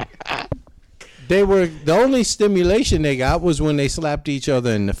 The only stimulation they got was when they slapped each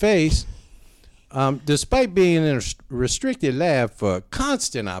other in the face. Despite being in a restricted lab for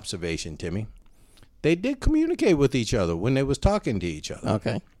constant observation, Timmy, they did communicate with each other when they was talking to each other.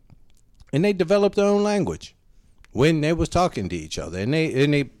 Okay. And they developed their own language when they was talking to each other. And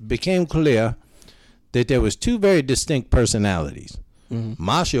they became clear that there was 2 very distinct personalities. Mm-hmm.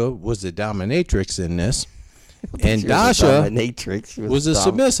 Masha was the dominatrix in this, and Dasha was a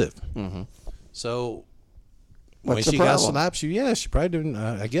submissive. Mm-hmm. So when she got slapped, she probably didn't.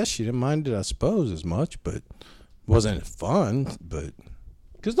 I guess she didn't mind it, I suppose, as much, but wasn't fun. But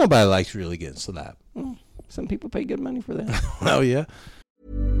because nobody likes really getting slapped. Some people pay good money for that. Oh yeah.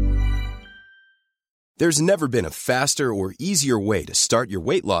 There's never been a faster or easier way to start your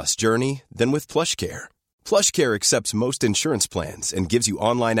weight loss journey than with PlushCare. PlushCare accepts most insurance plans and gives you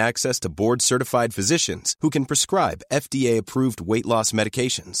online access to board-certified physicians who can prescribe FDA-approved weight loss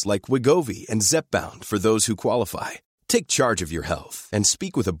medications like Wegovy and Zepbound for those who qualify. Take charge of your health and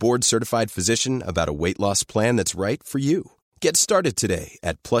speak with a board-certified physician about a weight loss plan that's right for you. Get started today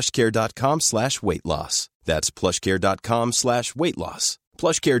at plushcare.com/weightloss. That's plushcare.com/weightloss.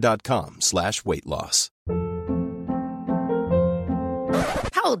 plushcare.com/weightloss.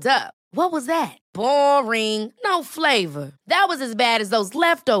 Hold up. What was that? Boring. No flavor. That was as bad as those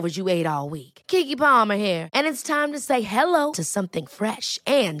leftovers you ate all week. Keke Palmer here, and it's time to say hello to something fresh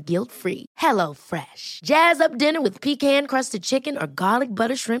and guilt-free. Hello Fresh. Jazz up dinner with pecan-crusted chicken or garlic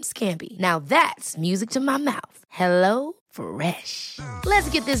butter shrimp scampi. Now that's music to my mouth. Hello Fresh. Let's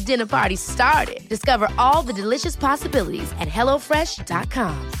get this dinner party started. Discover all the delicious possibilities at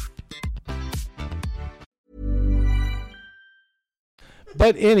HelloFresh.com.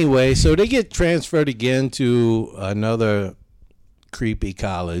 But anyway, so they get transferred again to another creepy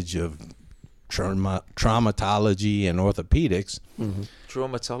college of traumatology and orthopedics. Mm-hmm.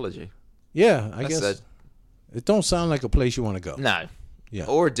 Traumatology? Yeah, I guess. It don't sound like a place you want to go. No. Yeah.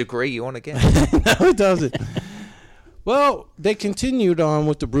 Or a degree you want to get. No, it doesn't. Well, they continued on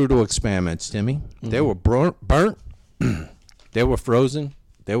with the brutal experiments, Timmy. Mm-hmm. They were burnt. They were frozen.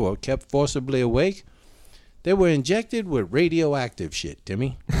 They were kept forcibly awake. They were injected with radioactive shit,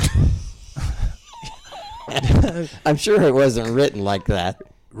 Timmy. I'm sure it wasn't written like that.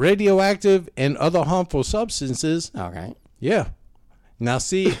 Radioactive and other harmful substances. All right. Yeah. Now,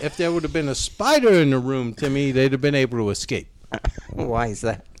 see, if there would have been a spider in the room, Timmy, they'd have been able to escape. Why is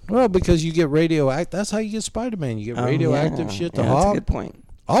that? Well, because you get radioactive. That's how you get Spider-Man. You get radioactive shit to That's a good point.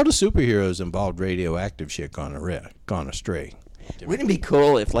 All the superheroes involved radioactive shit gone astray. Wouldn't it be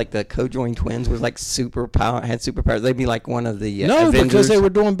cool if, like, the co-joined twins was like had superpowers? They'd be like one of the Avengers. Because they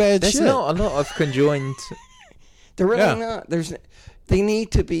were doing bad shit. There's not a lot of conjoined. They're really not. They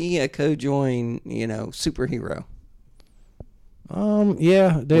need to be a co-join, superhero.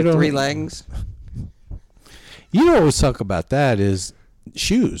 Yeah, they with don't. 3 legs. You know what's suck about that is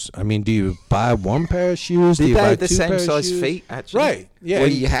shoes. I mean, do you buy one pair of shoes? Do you they buy have the 2 same pairs of size shoes? feet, actually? Right. Yeah. Well,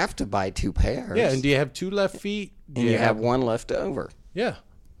 and, you have to buy 2 pairs. yeah, and do you have 2 left feet? and you have 1 left over. Yeah,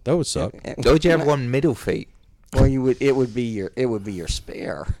 that would suck. Or would you have 1 middle feet? Well, it would be your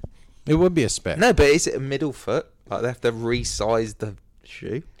spare. It would be a spec. No, but is it a middle foot? Like they have to resize the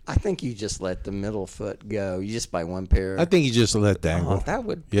shoe? I think you just let the middle foot go. You just buy 1 pair. I think you just let that Oh, go. that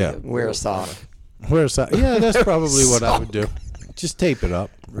would Yeah. Wear a sock. Where's that? Yeah, that's probably what I would do. Just tape it up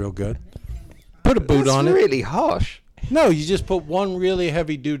real good. Put a boot on it. That's really harsh. No, you just put one really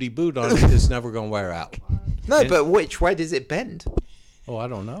heavy duty boot on it that's never going to wear out. No, but which way does it bend? Oh, I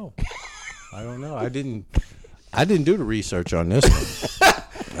don't know. I didn't do the research on this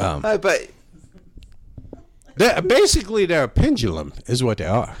one. No, but They're a pendulum, is what they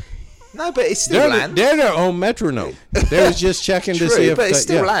are. no, but it still lands. They're their own metronome. They was just checking True, to see if but it the-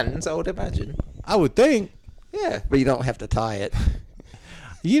 still yeah. lands, I would imagine. I would think. Yeah. But you don't have to tie it.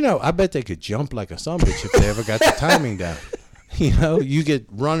 I bet they could jump like a sumbitch if they ever got the timing down. You get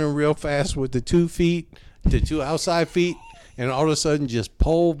running real fast with the 2 feet, the 2 outside feet, and all of a sudden just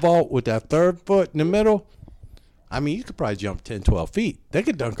pole vault with that 3rd foot in the middle. I mean, you could probably jump 10, 12 feet. They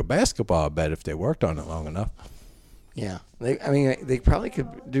could dunk a basketball, I bet, if they worked on it long enough. Yeah. They probably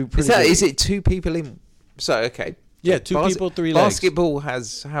could do pretty good. Is it 2 people in? So, okay. Yeah, 2 people, 3 legs. Basketball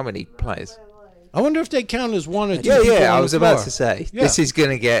has how many players? I wonder if they count as 1 or 2 Yeah, people yeah, on I the was about floor. to say. Yeah. This is going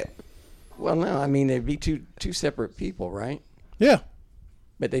to get... Well, no. I mean, they'd be two separate people, right? Yeah.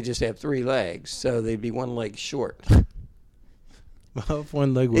 But they just have 3 legs, so they'd be 1 leg short. Well, if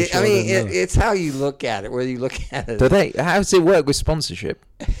 1 leg was I shorter mean, than the other. it's how you look at it. Whether you look at it. How does it work with sponsorship?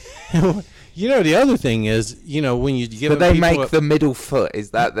 The other thing is, when you give But they people make the middle foot.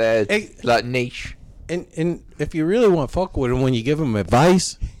 Is that their like niche? And if you really want to fuck with them, when you give them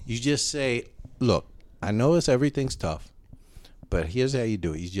advice, you just say, look, I know everything's tough, but here's how you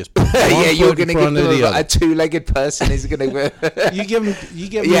do it. You just put one you're foot going in to front give of the them a other. 2-legged person is going to... You give them,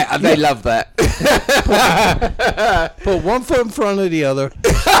 Yeah, and they love that. put 1 foot in front of the other,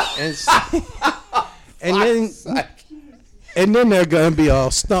 and then they're gonna be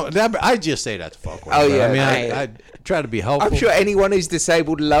all stumped. I just say that to fuck with. Oh, them. yeah. I mean, I try to be helpful. I'm sure anyone who's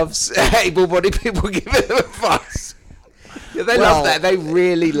disabled loves able-bodied people giving them advice. Yeah, they love that. They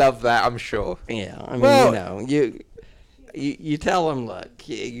really love that, I'm sure. Yeah, I mean, you tell them, look,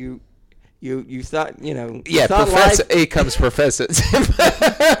 you thought, Yeah, thought Professor. life, Here comes Professor.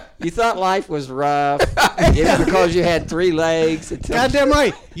 you thought life was rough. It's because you had 3 legs. Goddamn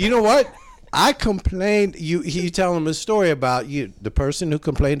right. You know what? I complained. You tell them a story about the person who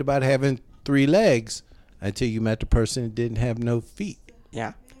complained about having 3 legs until you met the person who didn't have no feet.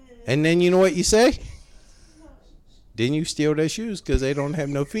 Yeah. And then you know what you say? Then you steal their shoes because they don't have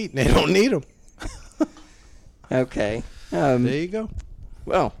no feet and they don't need them. Okay. There you go.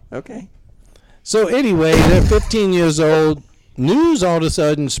 Well, okay. So anyway, they're 15 years old. News all of a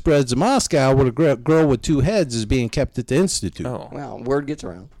sudden spreads to Moscow where a girl with 2 heads is being kept at the institute. Oh. Well, word gets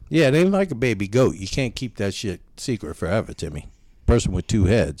around. Yeah, they ain't like a baby goat. You can't keep that shit secret forever, Timmy. Person with 2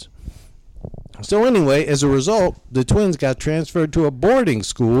 heads. So anyway, as a result, the twins got transferred to a boarding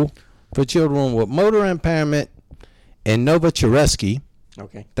school for children with motor impairment in Novocherkassk.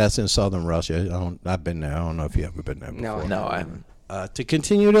 Okay. That's in southern Russia. I've been there. I don't know if you ever been there before. No, I haven't. To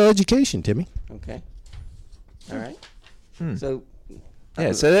continue their education, Timmy. Okay. All right. So.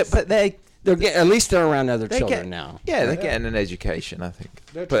 Yeah, so They're at least they're around other children get, now. Yeah, they're getting an education, I think.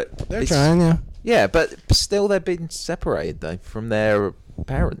 They're it's- trying, yeah. Yeah, but still they've been separated, though, from their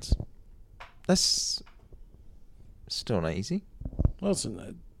parents. That's still not easy.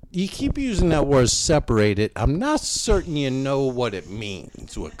 Listen, you keep using that word separated. I'm not certain you know what it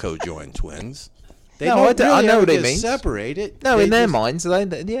means with co-joined twins. They No, don't I really know ever what it get means. separated. No, They in their just- minds,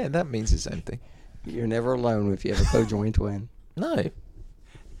 yeah, that means the same thing. You're never alone if you have a co-joined twin. No.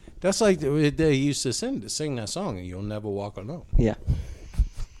 That's like they used to sing that song, "You'll Never Walk Alone." Yeah.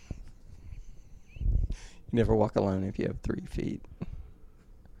 You never walk alone if you have 3 feet.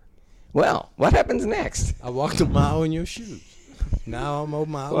 Well, what happens next? I walked a mile in your shoes. Now I'm a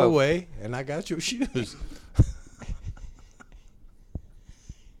mile Whoa. away, and I got your shoes.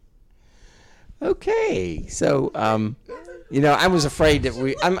 Okay, so I was afraid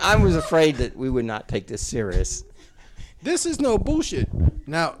that I was afraid that we would not take this serious. This is no bullshit.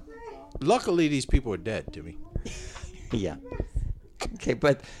 Now, luckily, these people are dead to me. Yeah. Okay,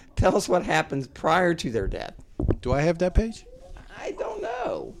 but tell us what happens prior to their death. Do I have that page? I don't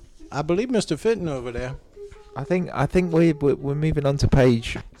know. I believe Mr. Fitton over there. I think we're moving on to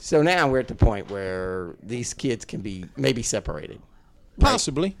page. So now we're at the point where these kids can be maybe separated. Right?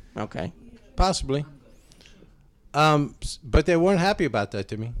 Possibly. Okay. Possibly. But they weren't happy about that,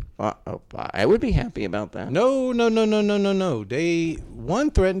 Timmy. I would be happy about that. No. One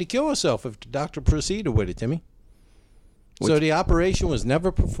threatened to kill herself if the doctor proceeded with it, Timmy. So the operation was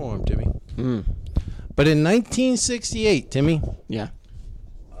never performed, Timmy. But in 1968, Timmy. Yeah.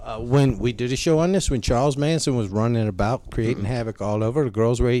 When we did a show on this, when Charles Manson was running about creating havoc all over, the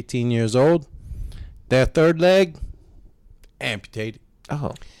girls were 18 years old. Their third leg amputated.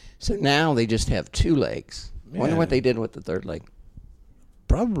 Oh. So now they just have 2 legs. Yeah. Wonder what they did with the third leg.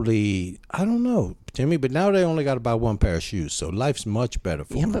 Probably, I don't know, Timmy, but now they only got about 1 pair of shoes, so life's much better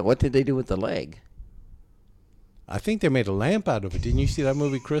for them. But what did they do with the leg? I think they made a lamp out of it. Didn't you see that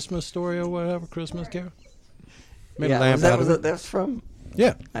movie Christmas Story or whatever, Christmas Carol? Made a lamp out of it. That's from?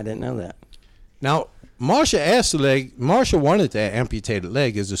 Yeah. I didn't know that. Now, Marsha wanted that amputated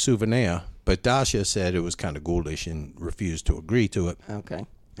leg as a souvenir, but Dasha said it was kind of ghoulish and refused to agree to it. Okay.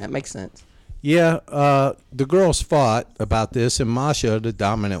 That makes sense. Yeah, the girls fought about this, and Masha, the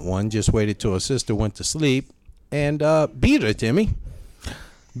dominant one, just waited till her sister went to sleep and beat her, Timmy.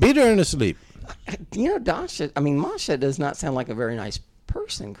 Beat her in her sleep. Masha does not sound like a very nice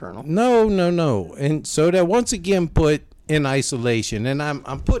person, Colonel. No. And so they're once again put in isolation, and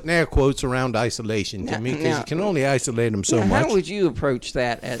I'm putting air quotes around isolation, Timmy, because you can only isolate them so much. How would you approach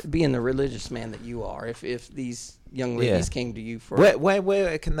that, as being the religious man that you are, if these young ladies came to you for...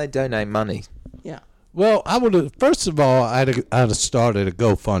 Where can they donate money? Yeah. Well, I would have, first of all, I'd have started a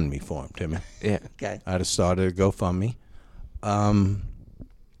GoFundMe for him, Timmy. Yeah. Okay. I'd have started a GoFundMe. And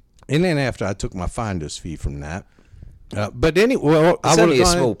then after I took my finder's fee from that. But anyway, it's only a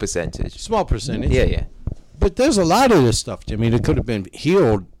small percentage. Small percentage. Yeah. But there's a lot of this stuff, Timmy, that could have been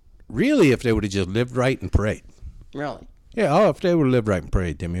healed, really, if they would have just lived right and prayed. Really? Yeah, if they would have lived right and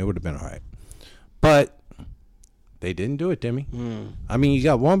prayed, Timmy, it would have been all right. But they didn't do it, Timmy. I mean, you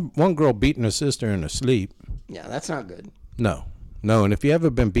got one girl beating her sister in her sleep. Yeah, that's not good. No, and if you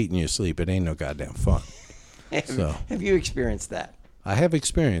ever been beaten in your sleep, it ain't no goddamn fun. Have you experienced that? I have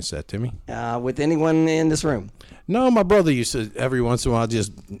experienced that, Timmy. With anyone in this room? No, my brother used to every once in a while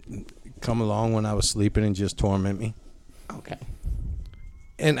just come along when I was sleeping and just torment me. Okay.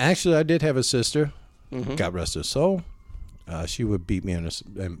 And actually, I did have a sister. God rest her soul. She would beat me in a.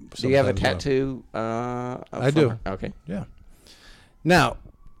 Do you have a tattoo? I do. Okay. Yeah. Now,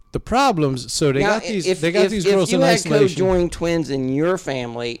 the problems. So they got these. They got these girls in isolation. If you had co-joined twins in your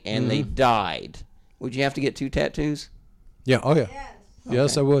family and they died, would you have to get 2 tattoos? Yeah. Oh yeah.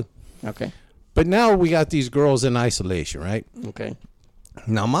 Yes, I would. Okay. But now we got these girls in isolation, right? Okay.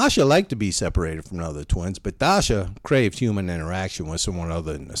 Now, Masha liked to be separated from the other twins, but Dasha craved human interaction with someone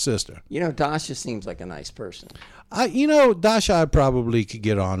other than a sister. Dasha seems like a nice person. Dasha I probably could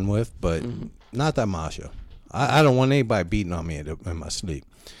get on with, but not that Masha. I don't want anybody beating on me in my sleep.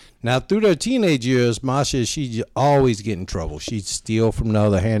 Now, through their teenage years, Masha, she'd always get in trouble. She'd steal from the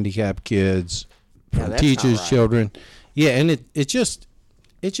other handicapped kids, from teachers' children. Yeah, and it just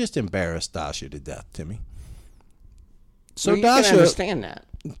embarrassed Dasha to death, Timmy. So you can understand that.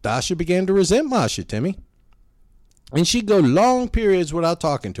 Dasha began to resent Masha, Timmy. And she'd go long periods without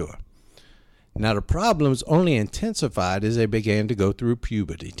talking to her. Now, the problems only intensified as they began to go through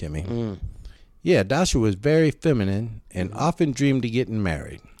puberty, Timmy. Yeah, Dasha was very feminine and often dreamed of getting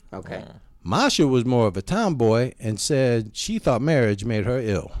married. Okay. Masha was more of a tomboy and said she thought marriage made her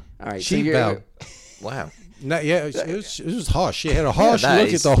ill. All right. She vowed. Wow. It was harsh. She had a harsh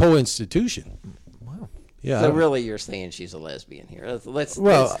look at the whole institution. Wow. Yeah. So really, you're saying she's a lesbian here? Let's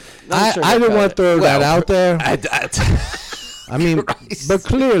I didn't want to throw that out there. I mean, but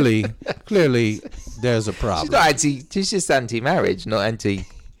clearly, there's a problem. She's just anti-marriage, not anti.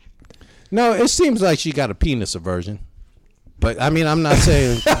 No, it seems like she got a penis aversion. But I mean, I'm not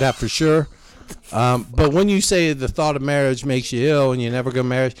saying that for sure. But when you say the thought of marriage makes you ill and you're never going to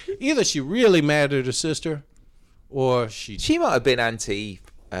marry, either she really mad at her sister, or she might have been anti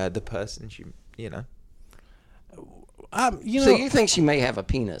the person So you think she may have a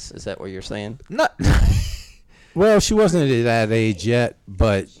penis? Is that what you're saying? No. Well, she wasn't at that age yet,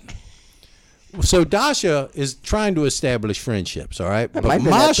 but so Dasha is trying to establish friendships, all right? But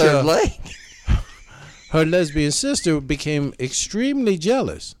Masha, her lesbian sister, became extremely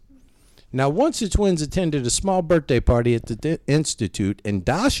jealous. Now, once the twins attended a small birthday party at the institute, and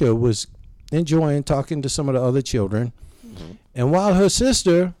Dasha was enjoying talking to some of the other children, and while her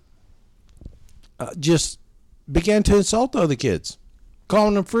sister just began to insult the other kids,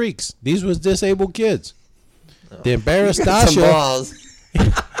 calling them freaks. These was disabled kids. The embarrassed Dasha.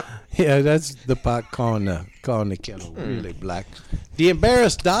 Yeah, that's the pot calling the kettle really black. The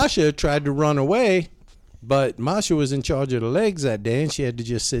embarrassed Dasha tried to run away, but Masha was in charge of the legs that day, and she had to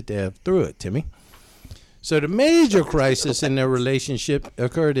just sit there through it, Timmy. So the major crisis in their relationship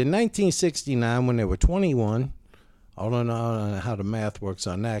occurred in 1969 when they were 21. I don't know how the math works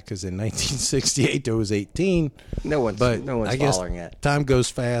on that, because in 1968 there was 18. No one's following it. Time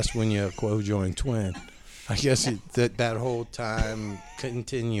goes fast when you're a co-joined twin. I guess that whole time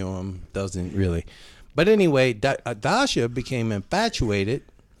continuum doesn't really. But anyway, Dasha became infatuated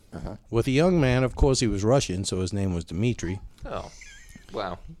with a young man. Of course, he was Russian, so his name was Dmitri. Oh,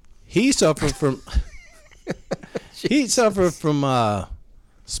 wow. He suffered from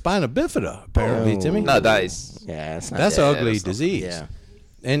spina bifida, apparently, Timmy. No, that's an ugly disease. Yeah.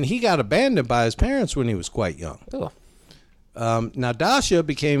 And he got abandoned by his parents when he was quite young. Oh. Now Dasha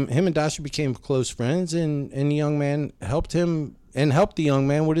became close friends, and the young man helped the young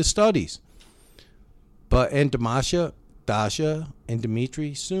man with his studies. Dasha and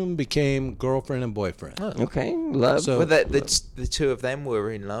Dmitri soon became girlfriend and boyfriend. Oh. Okay, love. So the two of them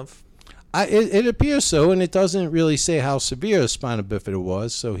were in love. It appears so, and it doesn't really say how severe spina bifida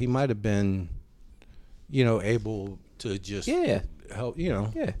was. So he might have been, able to just help,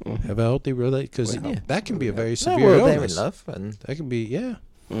 have a healthy relationship, because that can be a very severe illness. They're in love, and that can be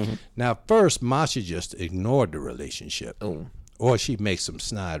Mm-hmm. Now, first, Masha just ignored the relationship, or she'd make some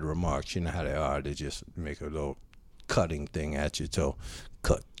snide remarks. You know how they are; they just make a little cutting thing at you. So,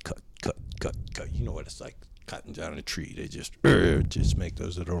 cut. You know what it's like. Cutting down a tree, they just make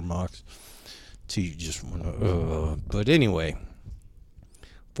those little remarks till you just want to. But anyway,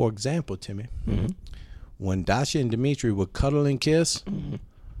 for example, Timmy, when Dasha and Dmitri would cuddle and kiss,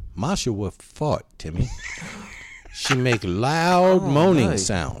 Masha would fart, Timmy. She make loud moaning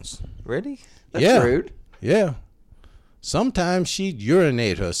sounds. Really? That's rude. Yeah. Sometimes she'd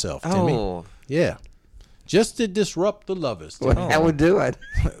urinate herself, Timmy. Oh. Yeah. Just to disrupt the lovers. Well, that would do it.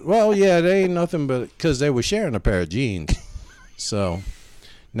 Well, yeah, they ain't nothing but because they were sharing a pair of jeans. So,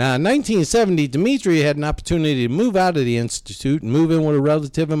 now in 1970, Dmitri had an opportunity to move out of the institute and move in with a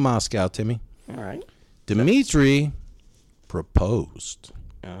relative in Moscow, Timmy. All right. Dmitri proposed.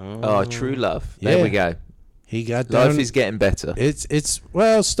 Oh, true love. There we go. He got down. Life is getting better. It's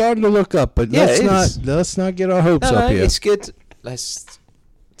starting to look up, but let's not get our hopes up here. It's good. Let's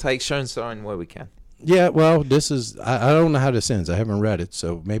take Schoenstein where we can. Yeah, well, this is, I don't know how this ends. I haven't read it,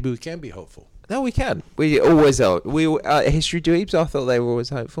 so maybe we can be hopeful. No, we can. We always are. History Dweebs, I thought they were always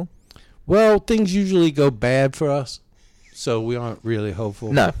hopeful. Well, things usually go bad for us, so we aren't really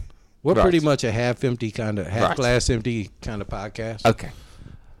hopeful. No. We're pretty much a half glass empty kind of podcast. Okay.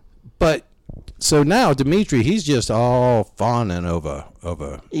 But, so now Dmitri, he's just all fawning over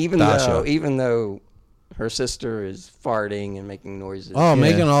Dasha. Even though her sister is farting and making noises. Oh,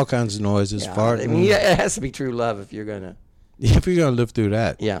 making all kinds of noises, farting. I mean, it has to be true love if you're gonna live through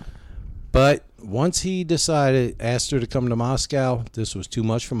that. Yeah. But once he asked her to come to Moscow, this was too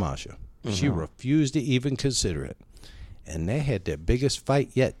much for Masha. Mm-hmm. She refused to even consider it. And they had their biggest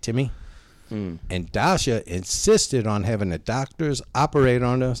fight yet, Timmy. And Dasha insisted on having the doctors operate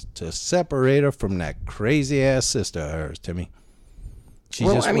on her to separate her from that crazy-ass sister of hers, Timmy.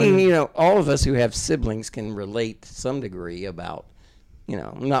 All of us who have siblings can relate to some degree about,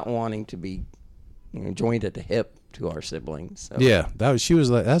 not wanting to be joined at the hip to our siblings. So. Yeah,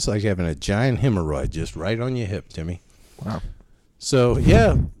 that's like having a giant hemorrhoid just right on your hip, Timmy. Wow. So,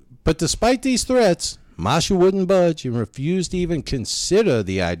 but despite these threats, Masha wouldn't budge and refused to even consider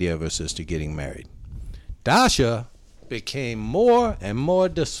the idea of her sister getting married. Dasha became more and more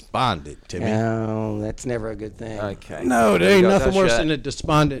despondent, Timmy. No, that's never a good thing. Okay. No, there ain't nothing worse than a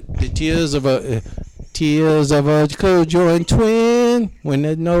despondent. The tears of a co-joined twin when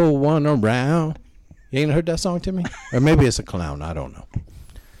there's no one around. You ain't heard that song, Timmy? Or maybe it's a clown. I don't know.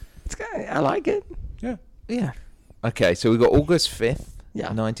 I like it. Yeah. Yeah. Okay, so we got August 5th,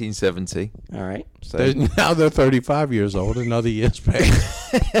 1970. All right. So now they're 35 years old. Another year's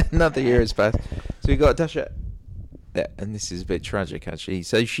passed. Another year has passed. So we got Dasha. Yeah, and this is a bit tragic, actually.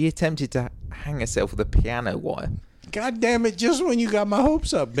 So she attempted to hang herself with a piano wire. God damn it, just when you got my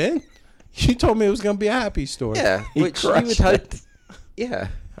hopes up, Ben. You told me it was going to be a happy story. Yeah, which you would hope. Yeah.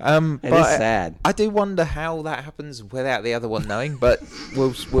 It is sad. I do wonder how that happens without the other one knowing, but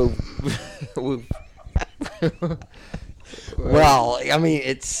we'll Well, I mean,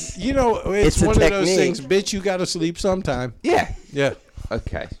 it's... it's one of those things, bitch, you got to sleep sometime. Yeah. Yeah.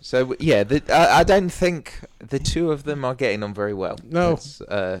 Okay, so I don't think the two of them are getting on very well. No,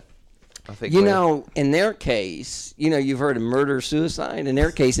 I think in their case, you've heard of murder-suicide. In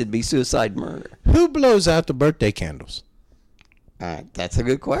their case, it'd be suicide-murder. Who blows out the birthday candles? That's a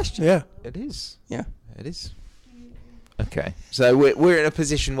good question. Yeah. It is. Yeah. It is. Okay. So we're in a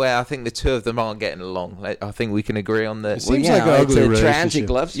position where I think the two of them aren't getting along. I think we can agree on that. It seems like an ugly it's a relationship. tragic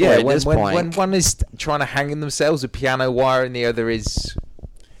love story Yeah, at this point. when one is trying to hang themselves with piano wire and the other is...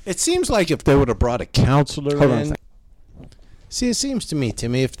 It seems like if they would have brought a counselor Hold on a in. second. See, it seems to me,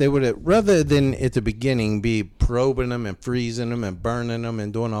 Timmy, if they would have, rather than at the beginning be probing them and freezing them and burning them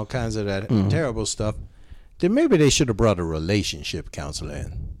and doing all kinds of that terrible stuff, then maybe they should have brought a relationship counselor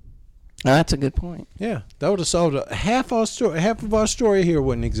in. That's a good point. Yeah, that would have solved half of our story here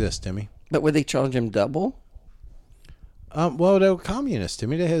wouldn't exist, Timmy. But would they charge him double? Well, they were communists,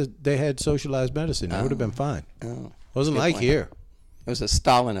 Timmy. They had socialized medicine. It would have been fine. Oh, Wasn't good like point. here. It was a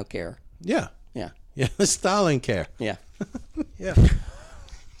Stalin-care. Yeah, Yeah. yeah, Stalin care. Yeah. Yeah.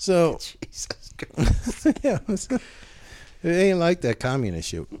 So Jesus Christ. yeah, it ain't like that communist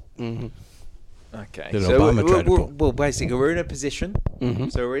shit. Okay. That So Obama tried to pull. well, basically, we're in a position. Mm-hmm.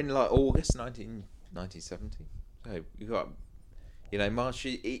 So we're in like August 1970. So you got,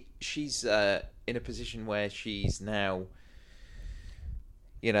 Marsha. She's in a position where she's now,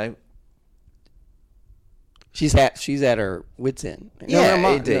 She's at her wits' end. Yeah,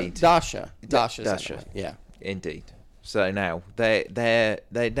 no, indeed. Dasha's at Dasha. her. Yeah. Indeed. So now they're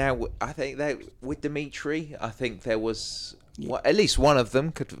now. I think they with Dmitri. I think there was at least one of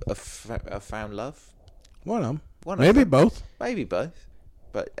them could have found love. One of them. One of Maybe them. both. Maybe both.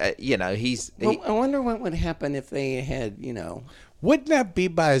 But Well, I wonder what would happen if they had, Wouldn't that be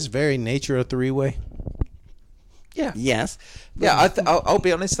by its very nature a three-way? yeah. Yes. Yeah, I'll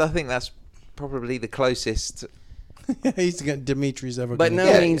be honest. I think that's probably the closest. Dimitri's ever. But gonna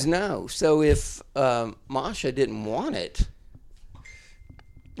no get. means no. So if Masha didn't want it,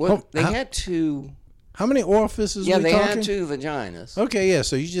 well, they had two. How many orifices? Yeah, we they talking? had two vaginas. Okay, yeah.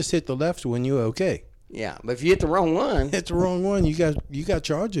 So you just hit the left one. You okay? Yeah, but if you hit the wrong one, Hit the wrong one. You got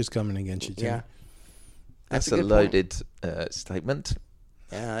charges coming against you. Timmy. yeah, That's a a good loaded statement.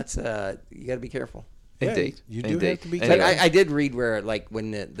 yeah, that's you got to be careful. Yeah, Indeed, you do Indeed. have to be But careful. I did read where, like,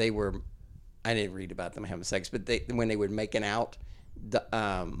 when they were, I didn't read about them having sex, but when they were making out,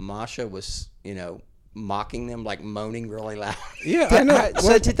 Masha was, mocking them, like moaning really loud. Yeah, I know.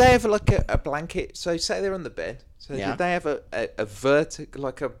 So did they have like a blanket? So say they're on the bed. So Yeah. did they have a vertical,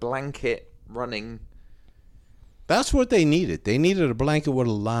 like a blanket running? That's what they needed. They needed a blanket with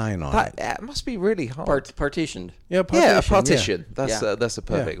a line on it. That must be really hard. Partitioned. Yeah, Yeah, a partition. Yeah. That's a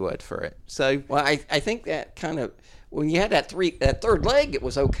perfect word for it. So Well, I think that kind of, when you had that third leg, it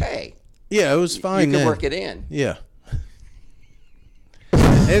was okay. Yeah, it was fine. You could then. work it in. Yeah.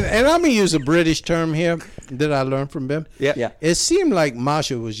 And I'm gonna use a British term here that I learned from them. Yeah. It seemed like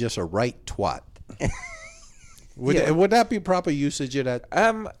Masha was just a right twat. Would that be proper usage of that,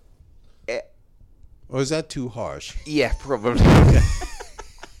 or is that too harsh? yeah, probably.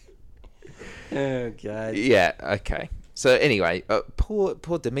 Oh, God. Yeah. Okay. So anyway, poor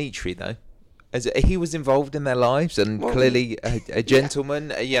Dmitri though, as he was involved in their lives and clearly a gentleman,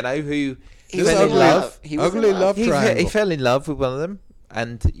 who He This was ugly in love. He was ugly in love. love he triangle. fell in love with one of them,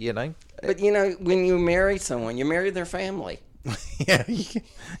 and But, when you marry someone, you marry their family. Yeah,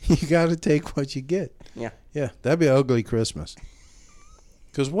 you got to take what you get. Yeah. Yeah, that'd be an ugly Christmas.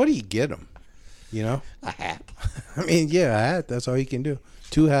 Because what do you get them? A hat. I mean, yeah, a hat. That's all you can do.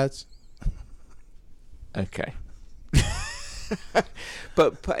 2 hats. okay.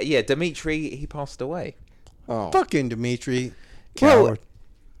 but yeah, Dmitri, he passed away. Oh. Fucking Dmitri, Well, coward.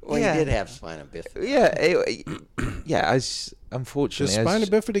 Well, Yeah. he did have spina bifida. Yeah, as unfortunately, Does spina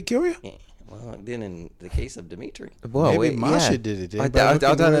bifida kill you? Yeah. Well, it did in the case of Dmitri. well, Maybe Masha did it, I by looking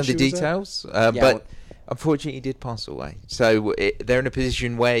don't where know the she was at. details, Yeah, but unfortunately, he did pass away. So they're in a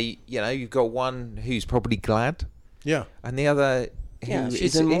position where you've got one who's probably glad, Yeah. and the other. Yeah, who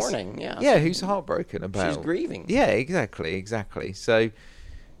she's in mourning. Yeah. Yeah, who's heartbroken about. She's grieving. Yeah, exactly. So,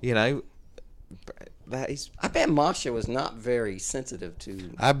 that is. I bet Masha was not very sensitive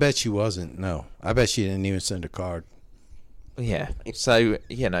to. I bet she wasn't. No. I bet she didn't even send a card. Yeah. So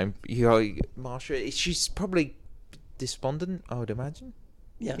Marsha, she's probably despondent, I would imagine.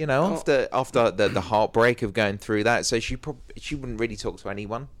 Yeah. After the heartbreak of going through that, so she wouldn't really talk to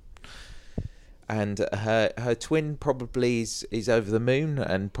anyone. And her twin probably is over the moon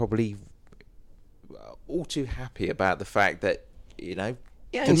and probably all too happy about the fact that Yeah, and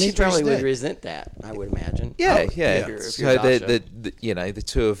she Dimitri's probably would dead. resent that, I would imagine. Yeah. If you're So Dasha. the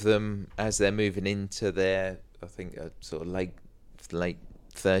two of them, as they're moving into their, I think, sort of late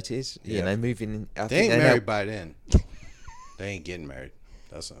 30s, Yeah. moving in. I They think ain't they're married by then. They ain't getting married.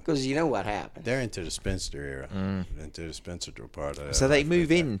 That's not. Because you know what happened. They're into the spinster era. Into the spinster part of that. So they life move right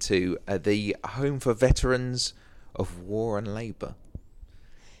there. into the Home for Veterans of war and labor.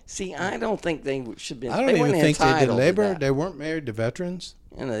 See, I don't think they should be. I don't even think they did labor. They weren't married to veterans.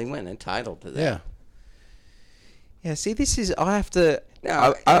 And they weren't entitled to that. Yeah. Yeah, see, this is... I have to...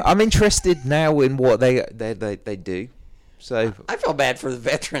 No, I'm interested now in what they do. So I feel bad for the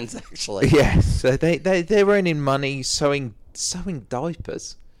veterans, actually. yeah, so they're earning money sewing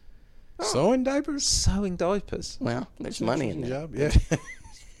diapers. Sewing diapers? Sewing diapers. Well, there's money in there. Job. Yeah.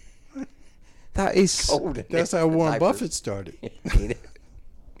 That is... Cold in That's there, how the Warren diapers. Buffett started.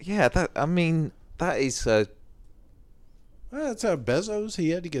 Yeah, that is... Well, that's how Bezos, he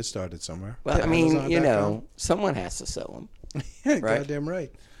had to get started somewhere. Well, I mean, Amazon.com. someone has to sell them. Yeah, right? goddamn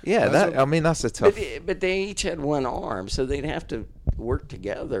right. yeah, that's a tough... But they each had one arm, so they'd have to work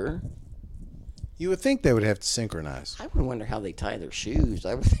together. You would think they would have to synchronize. I would wonder how they tie their shoes.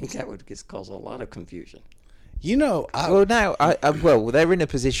 I would think that would cause a lot of confusion. You know, Well, now, well, they're in a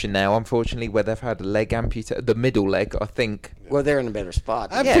position now, unfortunately, where they've had a leg amputated, the middle leg, I think. Well, they're in a better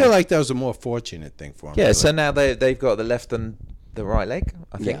spot. I feel like that was a more fortunate thing for them. Yeah, so now they've got the left and the right leg,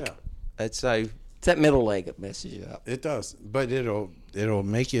 I think. Yeah. And so, It's that middle leg that messes you up. It does, but it'll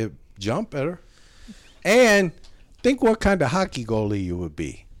make you jump better. And think what kind of hockey goalie you would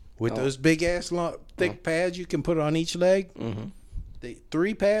be with those big ass thick pads you can put on each leg. Mm-hmm. The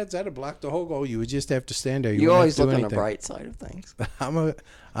 3 pads that'll block the whole goal. You would just have to stand there. You always look on anything. the bright side of things.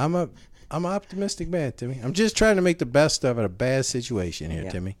 I'm an optimistic man, Timmy. I'm just trying to make the best of a bad situation here, Yeah.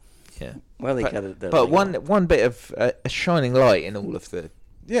 Timmy. yeah. Well, they cut it. But one bit of a shining light in all of the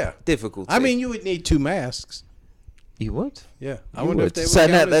Yeah. difficulty. I mean, you would need 2 masks. You would? Yeah. I You wonder if would. they would So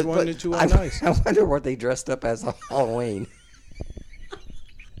count now as that- 1 but and 2 on ice. I wonder what they dressed up as on Halloween.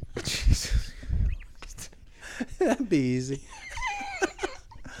 That'd be easy.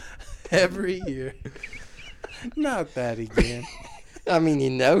 Every year. Not that again. I mean, you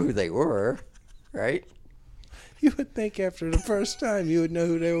know who they were, right? You would think after the first time you would know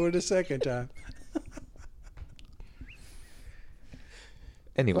who they were the second time.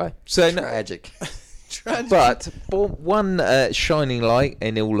 Anyway, so Tragic. but one shining light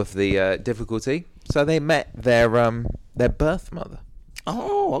in all of the difficulty. So they met their birth mother.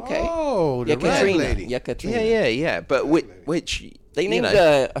 Oh, okay. Oh, the red Yekaterina. lady. Yekaterina. Yeah. But which They you named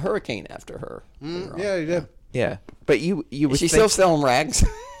know, a hurricane after her. Yeah, you did. yeah. But you would Is she think, still selling rags?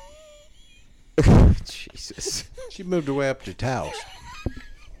 Jesus. She moved away up to towels.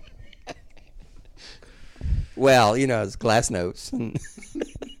 Well, it's glass notes and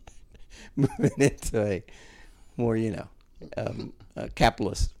moving into a more,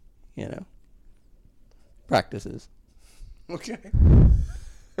 capitalist, practices. Okay.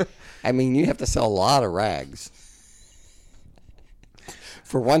 I mean, you have to sell a lot of rags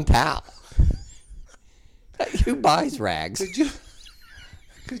for one towel. Who buys rags?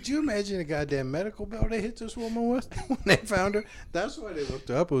 Could you imagine the goddamn medical bill they hit this woman with when they found her? That's why they looked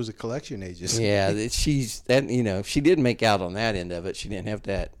her up. It was a collection agency. Yeah, she did make out on that end of it. She didn't have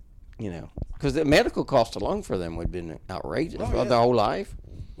that, because the medical cost alone for them would have been outrageous for their whole life.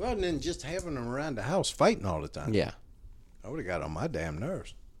 Well, and then just having them around the house fighting all the time. Yeah. I would have got on my damn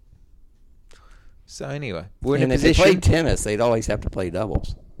nerves. So anyway, we're in And a if they position. played tennis, they'd always have to play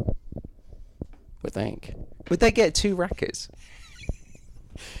doubles. Would think. Would they get 2 rackets?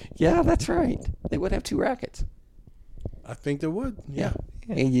 Yeah, that's right. They would have 2 rackets. I think they would. Yeah.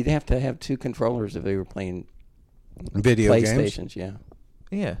 And you'd have to have 2 controllers if they were playing Video games. PlayStations. Yeah.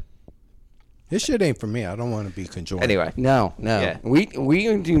 Yeah. This shit ain't for me. I don't want to be conjoined. Anyway, No. Yeah. We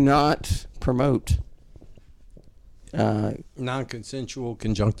do not promote. Non-consensual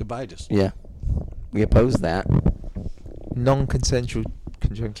conjunctivitis. Yeah. We oppose that. non-consensual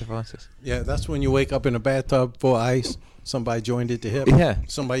conjunctivitis. Yeah, that's when you wake up in a bathtub full of ice. Somebody joined at the hip. Yeah.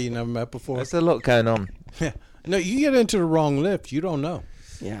 Somebody you never met before. There's a lot going on. Yeah. No, you get into the wrong lift. You don't know.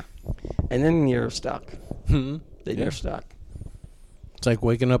 Yeah. And then you're stuck. Hmm. Then you're stuck. It's like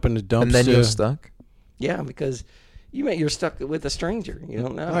waking up in the dumpster. And then you're stuck. Yeah, because you're stuck with a stranger. You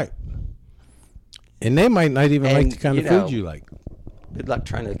don't know. Right. And they might not even like And, the kind of you know, food you like. Good luck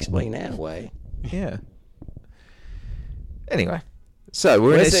trying to explain that away. Yeah. Anyway, so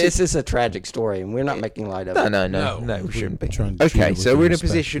we're in This is a tragic story, and we're not making light of it. No, we shouldn't be. Trying to treat Okay, it so with we're in a respect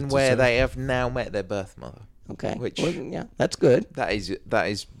position it's where deserved. they have now met their birth mother. Okay. Which- Well, yeah, that's good. That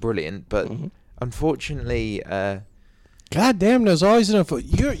is brilliant, but unfortunately, God damn, there's always enough.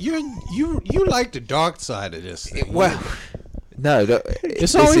 You like the dark side of this thing. well, no, it's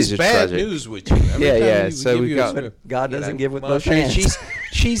this always is bad tragic. news with you. Every Yeah, time yeah, you so give we've you got- a- God doesn't give with Well, both I mean, hands.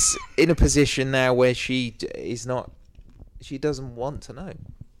 she's in a position now where she is not. She doesn't want to know,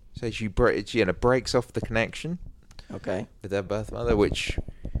 so she breaks off the connection Okay. with her birth mother, which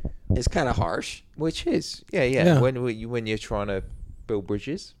is kind of harsh. Which is, yeah. When you're trying to build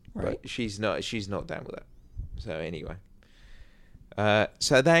bridges, right? But she's not down with that. So anyway,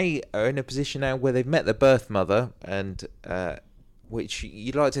 so they are in a position now where they've met the birth mother, and which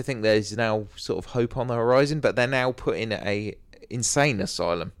you'd like to think there's now sort of hope on the horizon, but they're now put in a insane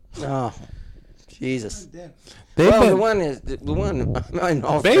asylum. Oh, Jesus! The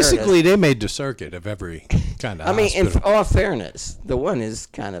one. Basically, they made the circuit of every kind of. I mean, in hospital. all fairness, the one is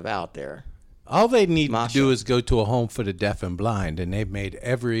kind of out there. All they need to do is go to a home for the deaf and blind, and they've made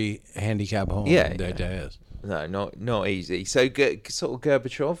every handicap home there is. No, not easy. So sort of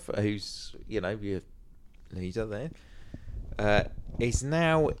Gorbachev, who's your leader there, is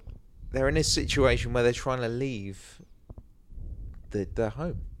now they're in a situation where they're trying to leave the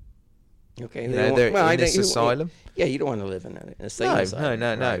home. Okay, they're in this asylum. Yeah, you don't want to live in an asylum.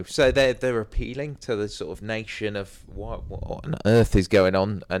 No. Right. So they're appealing to the sort of nation of what on earth is going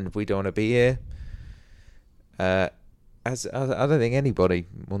on, and we don't want to be here. As I don't think anybody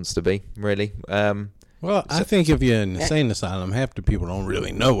wants to be really. I think if you're in an insane asylum, half the people don't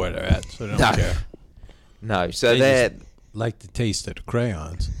really know where they're at, so they don't care. No, so they just like the taste of the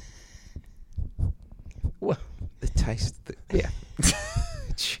crayons. Well, the taste, yeah.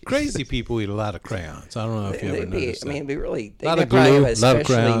 Crazy people eat a lot of crayons. I don't know if you ever noticed that. I mean, they probably glue, have a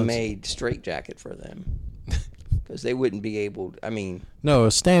specially made straitjacket for them because they wouldn't be able. No,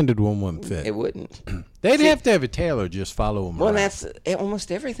 a standard one wouldn't fit. It wouldn't. They'd have to have a tailor just follow them. Well,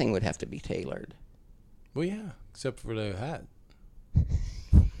 almost everything would have to be tailored. Well, yeah, except for the hat.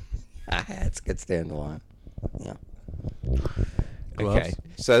 Hats could stand alone. Yeah. Okay,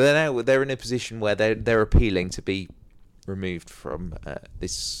 so they're in a position where they're appealing to be removed from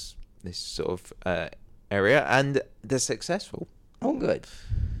this sort of area, and they're successful. Oh, good.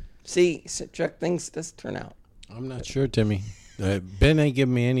 See, Chuck, things just turn out. I'm not sure, Timmy. Ben ain't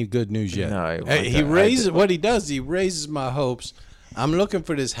giving me any good news yet. No, he raises my hopes. I'm looking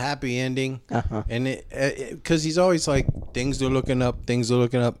for this happy ending, and because he's always like things are looking up.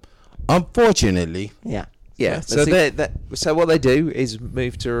 Unfortunately, yeah. So so what they do is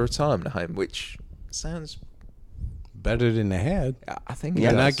move to a retirement home, which sounds better than they had. I think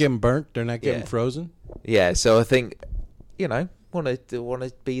they're not getting burnt. They're not getting frozen. Yeah. So I think want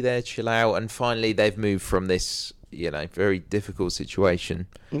to be there, chill out, and finally they've moved from this very difficult situation.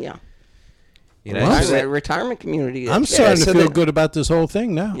 Yeah. Retirement community. I'm starting to feel good about this whole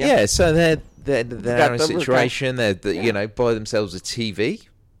thing now. Yeah, so they're in a situation they're buy themselves a TV.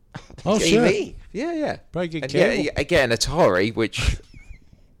 Oh, TV. Yeah. Probably get cable. Again, Atari, which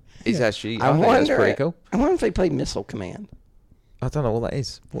is actually I think that's pretty cool. I wonder if they play Missile Command. I don't know what that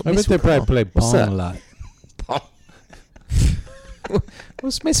is. I bet they probably play Pong a lot.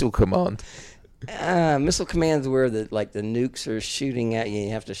 What's Missile Command? Missile Command's where the nukes are shooting at you. You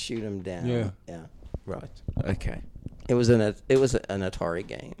have to shoot them down. Yeah. Right. Okay. It was an Atari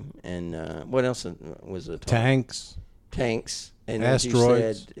game, and what else was it? Tanks. And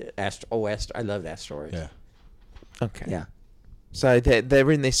asteroids. I love asteroids. Yeah. Okay. Yeah. So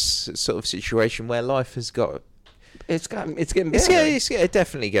they're in this sort of situation where life has got. It's getting better. It's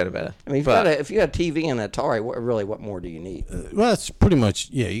definitely getting better. I mean, if you got a TV and an Atari, what more do you need? Well, it's pretty much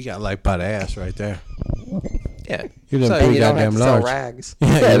you got life by the ass right there. Yeah, you don't have to sell rags.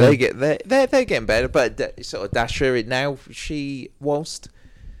 Yeah, they're getting better, but sort of Dasher now whilst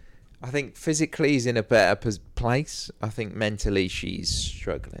I think physically is in a better place, I think mentally she's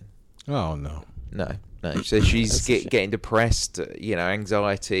struggling. Oh no. So she's getting depressed.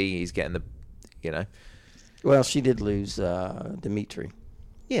 Anxiety. He's getting the. Well, she did lose Dimitri.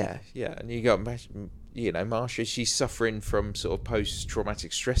 Yeah, and you got Marsha. She's suffering from sort of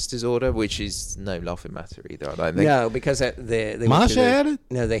post-traumatic stress disorder, which is no laughing matter either. I don't think. No, because they Marsha had it.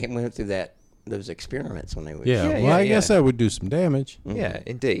 No, they went through those experiments when they were. Yeah, I guess that would do some damage. Mm-hmm. Yeah,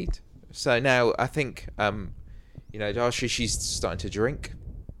 indeed. So now I think Darsha, she's starting to drink,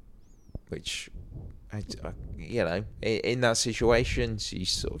 which in that situation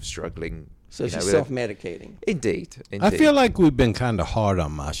she's sort of struggling. So she's self-medicating. Indeed. I feel like we've been kind of hard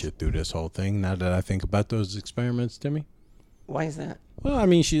on Masha through this whole thing, now that I think about those experiments, Timmy. Why is that? Well, I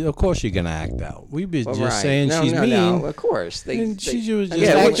mean, of course she's going to act out. We've been saying she's mean. No, of course. She was just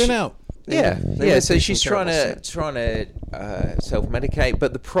acting out. Yeah. So she's trying to self-medicate,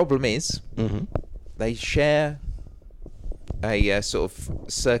 but the problem is they share a sort of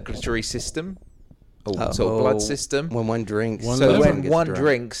circulatory system, or sort of blood system. When one drinks. When one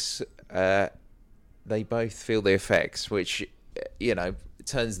drinks, they both feel the effects, which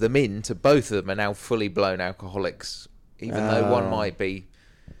turns them into both of them are now fully blown alcoholics, even though one might be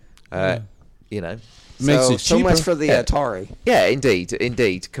you know. Makes it so cheaper. much for the Atari. Yeah,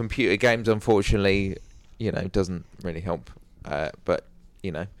 indeed. Computer games, unfortunately, doesn't really help. But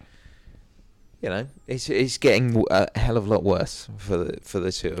it's getting a hell of a lot worse for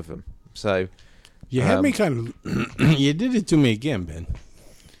the two of them. So you had me kind of. You did it to me again, Ben.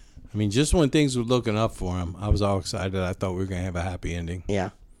 I mean, just when things were looking up for him, I was all excited. I thought we were going to have a happy ending. Yeah.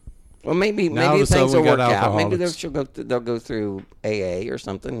 Well, maybe things will work out. Maybe they'll go through AA or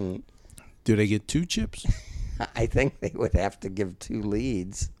something. Do they get 2 chips? I think they would have to give 2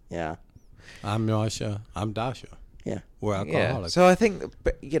 leads. Yeah. I'm Masha. I'm Dasha. Yeah. We're alcoholics. Yeah. So I think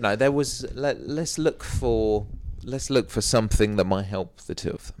there was. Let's look for something that might help the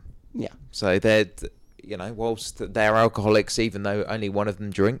two of them. Yeah. So they're whilst they're alcoholics, even though only one of them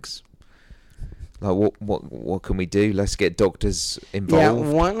drinks. Like what can we do? Let's get doctors involved.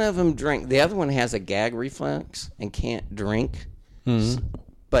 Yeah, one of them drink. The other one has a gag reflex and can't drink. Mm-hmm.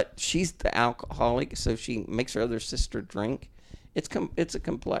 But she's the alcoholic, so she makes her other sister drink. It's a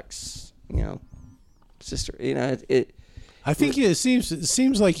complex, sister. I think it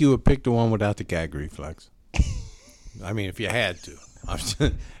seems like you would pick the one without the gag reflex. I mean, if you had to.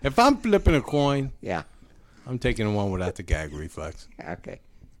 If I'm flipping a coin, yeah, I'm taking the one without the gag reflex. Okay.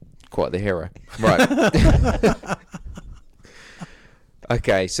 Quite the hero, right?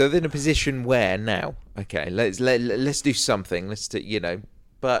 Okay, so they're in a position where now, okay, let's do something. Let's do,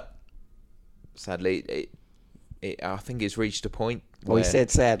 but sadly, I think it's reached a point. Well, he said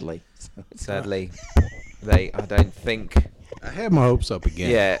sadly. Sadly, I don't think. I had my hopes up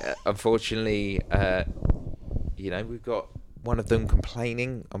again. Yeah, unfortunately, we've got one of them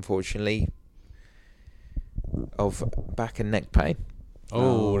complaining, unfortunately, of back and neck pain.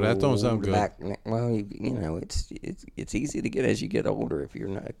 Oh, that don't sound good. It's easy to get as you get older if you're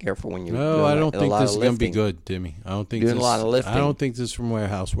not careful when you're. No, I don't think this is going to be good, Timmy. I don't think doing a lot of lifting. I don't think this is from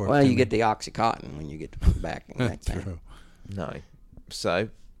warehouse work. Well, Timmy. you get the OxyContin when you get back and neck pain. True. No, so,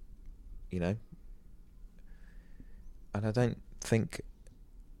 and I don't think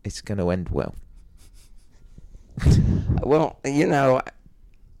it's going to end well. Well,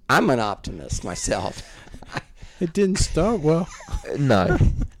 I'm an optimist myself. It didn't start well. No.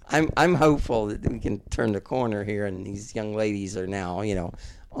 I'm hopeful that we can turn the corner here, and these young ladies are now,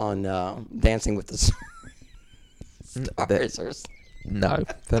 on Dancing with the Stars. No,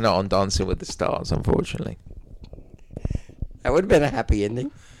 they're not on Dancing with the Stars, unfortunately. That would have been a happy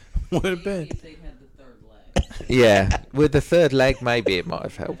ending. Would have been. Yeah, with the third leg, maybe it might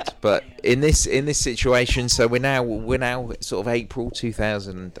have helped. But in this situation, so we're now sort of April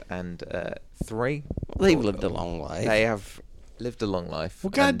 2003. They've lived a long life. They have lived a long life. Well,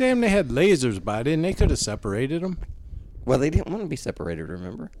 goddamn, they had lasers by then. They could have separated them. Well, they didn't want to be separated.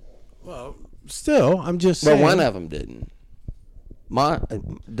 Remember? Well, still, I'm just saying. Well, one of them didn't.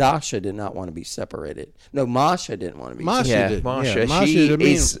 Dasha did not want to be separated. No, Masha didn't want to be separated.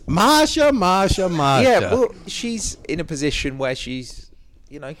 Masha. Masha. Yeah, well, she's in a position where she's,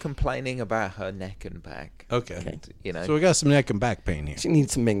 complaining about her neck and back. Okay. So we got some neck and back pain here. She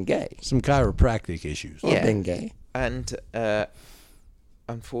needs some Bengay. Some chiropractic issues. Yeah. Bengay. And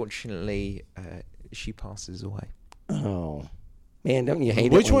unfortunately, she passes away. Oh. Man, don't you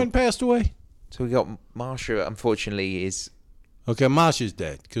hate Which one passed away? So we got Masha, unfortunately, is... Okay, Masha's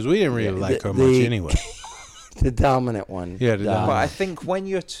dead, because we didn't really like her much anyway. The dominant one. Yeah, the dominant. But I think when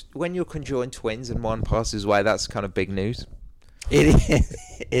you're conjoined twins and one passes away, that's kind of big news. It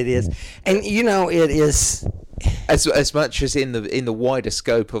is. And, it is... As much as in the wider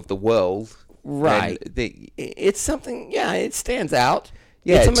scope of the world... Right. It's something, it stands out.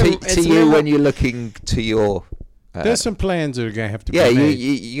 Yeah, to you when you're looking to your... there's some plans that are going to have to be made.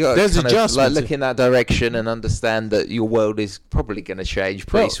 You got there's kind adjustments. of look in that direction and understand that your world is probably going to change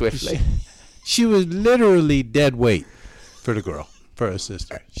pretty swiftly. She was literally dead weight for the girl, for her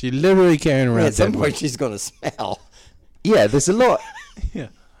sister. She literally carrying around at some dead point weight. She's going to smell. Yeah, there's a lot. Yeah.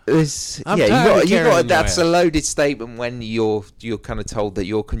 That's a loaded statement when you're kind of told that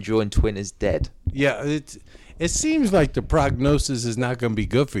your conjoined twin is dead. Yeah, it seems like the prognosis is not going to be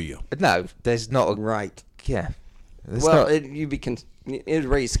good for you. No, there's not. Right. Yeah. It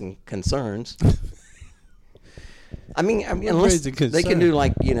raise concerns. I mean, unless they can do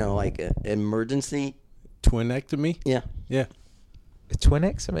like an emergency twinectomy. Yeah. Yeah. A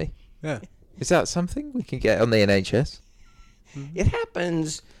twinectomy. Yeah. Is that something we can get on the NHS? It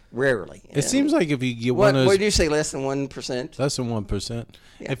happens rarely. It seems like if you get one of those... What did you say, less than 1%? Less than 1%.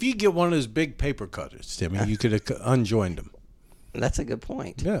 Yeah. If you get one of those big paper cutters, Timmy, you could have unjoined them. That's a good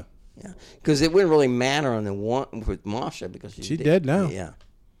point. Yeah. Yeah. Because it wouldn't really matter on the one with Masha because she's dead now. Yeah.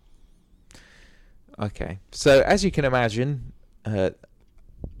 Okay. So, as you can imagine,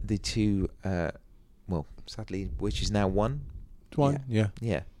 the two, well, sadly, which is now one. One, yeah.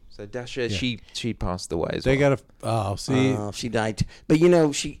 Yeah. So Dasha, she passed away as they well. got see. She died. But,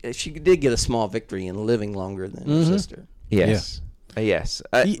 she did get a small victory in living longer than her sister. Yes. Yes.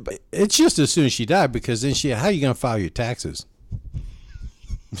 It's just as soon as she died, because then how are you going to file your taxes?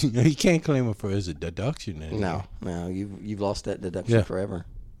 You can't claim it as a deduction anymore. No, you've lost that deduction forever.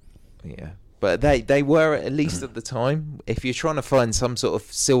 Yeah. But they were, at least at the time, if you're trying to find some sort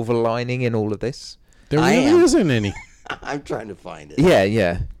of silver lining in all of this. There really isn't any. I'm trying to find it.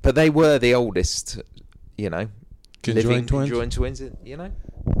 Yeah. But they were the oldest, Conjoined twins? Conjoined twins,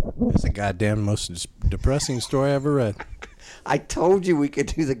 It's the goddamn most depressing story I ever read. I told you we could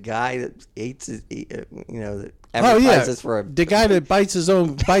do the guy that eats his, that advertises for the guy that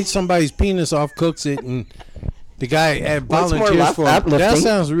bites somebody's penis off, cooks it, and the guy volunteers for it. That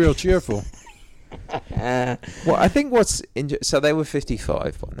sounds real cheerful. Well, I think so they were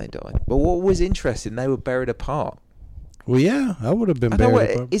 55 when they died. But what was interesting, they were buried apart. Well, yeah, I would have been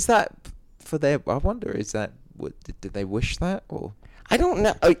buried apart. Is that for their? I wonder. Is that did they wish that or? I don't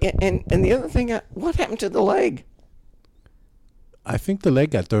know. And the other thing, what happened to the leg? I think the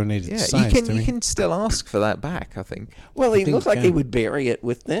leg got donated to science. You can still ask for that back, I think. Well, it looks like they would bury it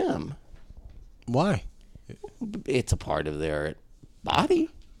with them. Why? It's a part of their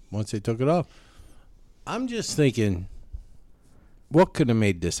body. Once they took it off. I'm just thinking, what could have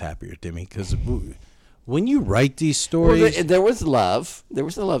made this happier, Timmy? Because when you write these stories... Well, there was love. There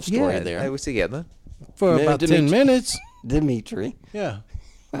was a love story there. They were together. For about 10 minutes. Dimitri. Yeah.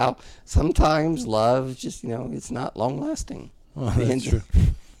 Well, sometimes love just, it's not long-lasting. Well, that's true.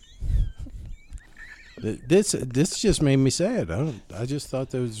 This just made me sad. I just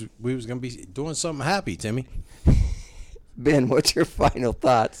thought we was going to be doing something happy, Timmy. Ben, what's your final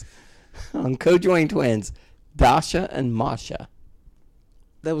thoughts on co-joined twins, Dasha and Masha?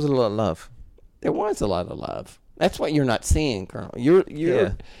 There was a lot of love. There was a lot of love. That's what you're not seeing, Colonel. You're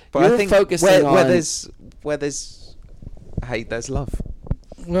I think focusing on where there's hate, there's love.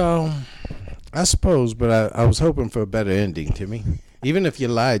 Well, I suppose, but I was hoping for a better ending, Timmy. Even if you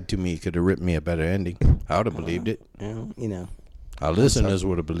lied to me, you could have written me a better ending. I would have believed it. Our listeners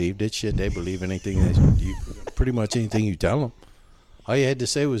would have believed it. Shit, they believe anything. Pretty much anything you tell them. All you had to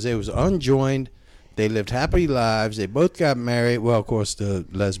say was they was unjoined. They lived happy lives. They both got married. Well, of course, the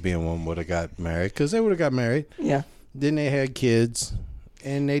lesbian one would have got married because they would have got married. Yeah. Then they had kids,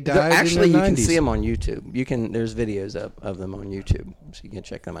 and they died Actually, in the 90s. you can see them on YouTube. There's videos of them on YouTube, so you can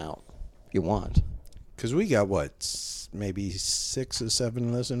check them out if you want. Because we got, maybe 6 or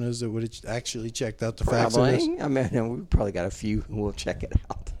 7 listeners that would have actually checked out the facts of this? I mean, we probably got a few who will check it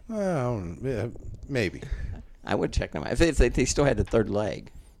out. Well, yeah, maybe. I would check them out. If they still had the third leg.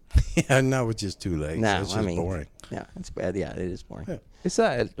 Yeah, not with just 2 legs. No, That's just boring. Yeah, it's bad. Yeah, it is boring. Yeah.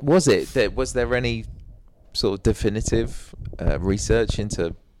 Was there any sort of definitive research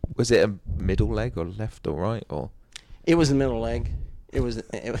into, was it a middle leg or left or right or? It was a middle leg. It was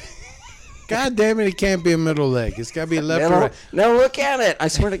God damn it! It can't be a middle leg. It's got to be a left or right. No, look at it. I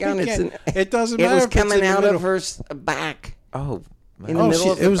swear to God, it doesn't matter. It was coming out of her back. Oh, in the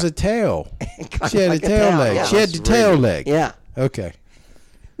middle it was a tail. She had a tail leg. Yeah. She had the tail leg. Yeah. Okay.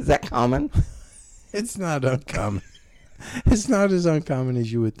 Is that common? It's not uncommon. It's not as uncommon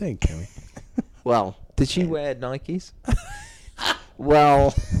as you would think, Timmy. Well, did she wear Nikes?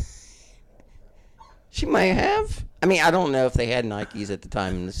 Well, she may have. I mean, I don't know if they had Nikes at the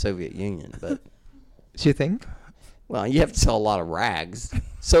time in the Soviet Union, but do you think? Well, you have to sell a lot of rags,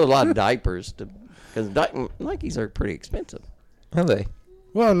 sell a lot of diapers, because Nikes are pretty expensive. Are they?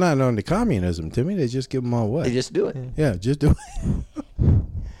 Well, not on the communism, Timmy. They just give them all away. They just do it. Yeah, just do it.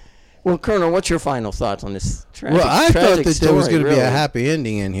 Well, Colonel, what's your final thoughts on this tragic Well, I thought that there was going to be really? a happy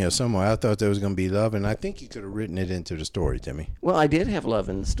ending in here somewhere. I thought there was going to be love, and I think you could have written it into the story, Timmy. Well, I did have love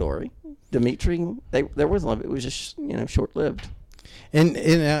in the story. Dimitri, there was love. It was just, short-lived. And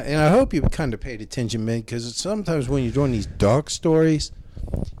I hope you kind of paid attention, man, because sometimes when you're doing these dark stories,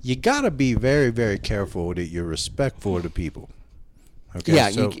 you got to be very, very careful that you're respectful of the people. Okay,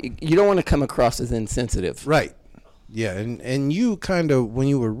 yeah, so, you don't want to come across as insensitive. Right. Yeah, and you kind of, when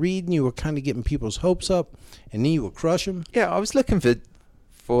you were reading, you were kind of getting people's hopes up, and then you would crush them. Yeah, I was looking for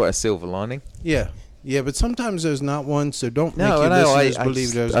a silver lining. Yeah, but sometimes there's not one, so don't make your listeners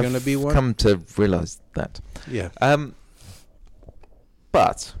believe there's going to be one. I've come to realize that. Yeah.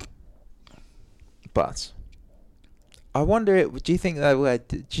 But I wonder, do you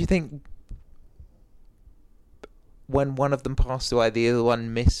think when one of them passed away, the other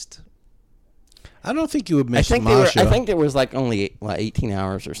one missed? I don't think you would miss Masha. I think there was like only 18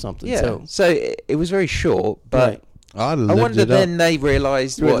 hours or something. Yeah. So it was very short, but I'd have I lived wonder it up. then they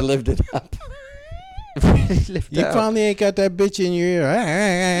realised You would what have lived it up. You finally ain't got that bitch in your ear.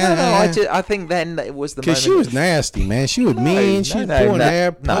 No, I think then it was the moment. Because she was nasty, man. She was mean. She was pulling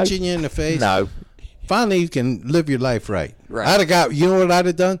hair, punching you in the face. No. Finally, you can live your life right. Right. I'd have got, you know what I'd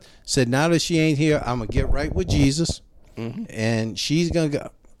have done? Said, now that she ain't here, I'm going to get right with Jesus. Mm-hmm. And she's going to go.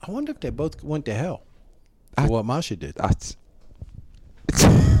 I wonder if they both went to hell for what Masha did.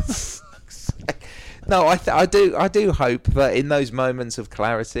 No, I do hope that in those moments of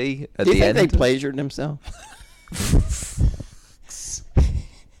clarity at Do you the think end, they pleasured themselves?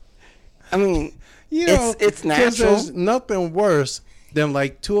 I mean, You know, it's 'cause natural. There's nothing worse than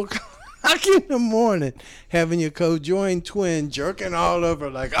like 2 o'clock in the morning having your co-joined twin jerking all over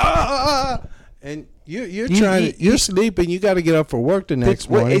like and you're sleeping. You got to get up for work the next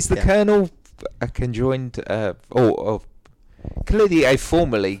morning. Is the Colonel a conjoined or clearly a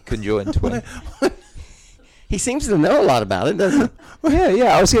formerly conjoined twin? He seems to know a lot about it, doesn't he?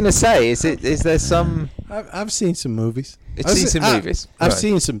 Yeah. I was going to say, is there some? I've seen some movies. Movies. I've Right.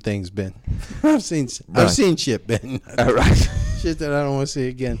 seen some things, Ben. I've seen shit, Ben. Oh, right. Shit that I don't want to see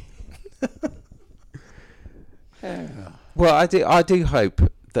again. Well, I do hope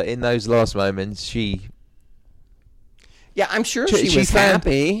that in those last moments she I'm sure she was found,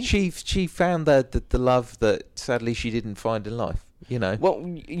 happy. She found the love that sadly she didn't find in life. You know. Well,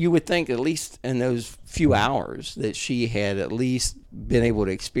 you would think at least in those few hours that she had at least been able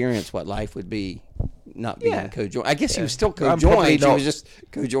to experience what life would be, not being co-joined. I guess she was still I'm probably co-joined. She not. was just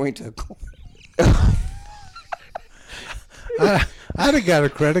co-joined to I'd have got a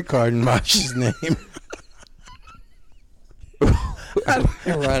credit card in Masha's name.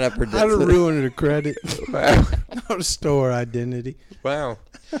 right up her I'd have ruined her credit. Wow. No store identity. Wow.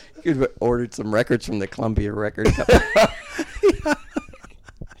 You'd have ordered some records from the Columbia Record Company.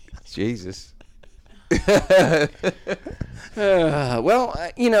 Jesus.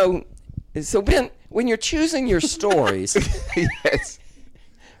 So Ben, when you're choosing your stories, Yes.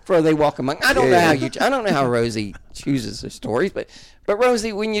 for They Walk Among, I don't know how Rosie chooses her stories, but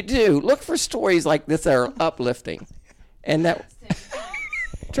Rosie, when you do, look for stories like this that are uplifting, and that.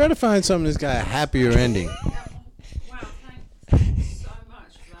 Try to find something that's got a happier ending. Wow, thank you so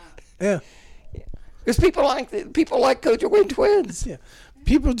much for that. Yeah. Because people like co-joined twins. Yeah.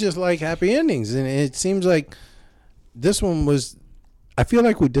 People just like happy endings, and it seems like this one was. I feel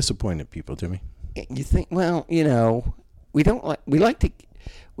like we disappointed people, Jimmy. You think? Well, we don't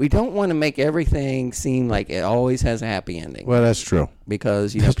want to make everything seem like it always has a happy ending. Well, that's true.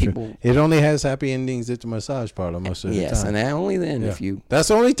 Because That's people. true. It only has happy endings at the massage parlor most of the Yes, time. and only then Yeah. if you. That's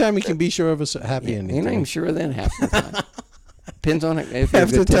the only time you can be sure of a happy ending. You're not to even me. sure then half the time. Depends on if you're a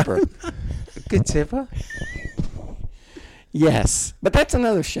Half good the tipper. Good tipper. Yes, but that's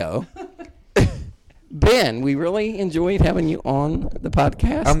another show. Ben, we really enjoyed having you on the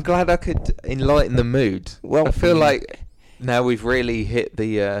podcast. I'm glad I could enlighten the mood. Well, I feel like now we've really hit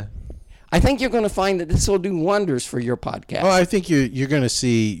the. I think you're going to find that this will do wonders for your podcast. Oh, I think you're going to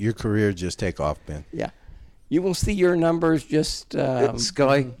see your career just take off, Ben. Yeah. You will see your numbers just...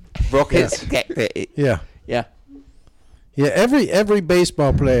 sky rockets. Yeah. Yeah. Yeah, every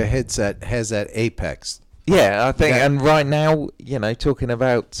baseball player has that apex. Yeah, I think, Yeah. and right now, talking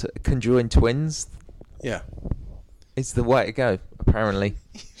about conjoined twins Yeah. is the way to go, apparently.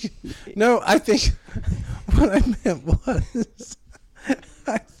 No, I think what I meant was,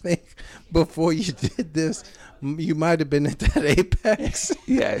 I think before you did this, you might have been at that apex.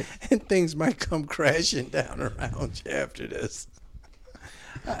 Yeah. And things might come crashing down around you after this.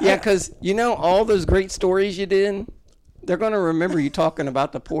 Yeah, because, all those great stories you did, they're going to remember you talking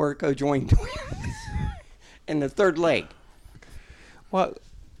about the poor co-joined twins and the third leg. Well,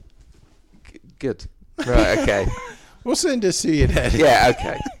 good. Right, okay. We'll send this to you, Daddy. Yeah,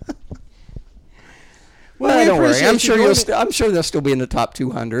 okay. Well, we don't worry. appreciate I'm you sure doing I'm sure they'll still be in the top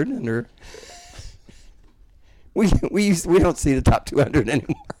 200, and they're we don't see the top 200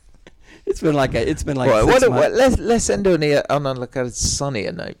 anymore. It's been like Right, 6 months. let's end on a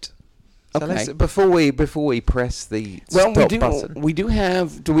sunnier note. So Okay. before we press the Well, stop button. we do have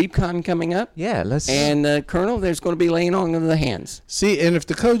DweebCon coming up, Yeah, let's. and Colonel, there's going to be laying on of the hands. See, and if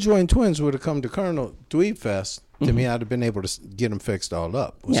the co-joined twins would have come to Colonel Dweeb Fest, to me, I'd have been able to get them fixed all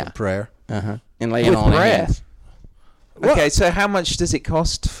up with Yeah. some prayer. And laying With on prayer. of hands. Okay, so how much does it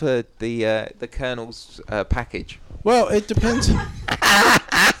cost for the Colonel's package? Well, it depends.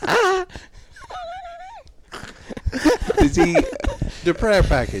 Is he? The prayer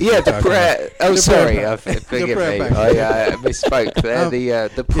package. Yeah, you're the talking prayer. about. Oh, The sorry, prayer forgive prayer me. package. I misspoke there.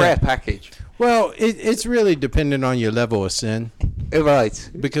 The prayer package. Well, it's really dependent on your level of sin, Right.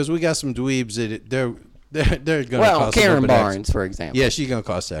 because we got some dweebs that They're going to Well, cost Karen a little bit Barnes, extra. for example. Yeah, she's going to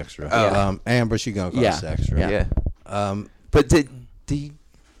cost extra. Yeah. Amber, she's going to cost extra. Yeah. But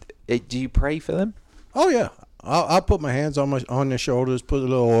do you pray for them? Oh yeah, I'll put my hands on their shoulders, put a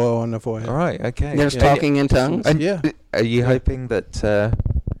little oil on their forehead. All right. Okay. There's talking in tongues. And Yeah. Are you hoping that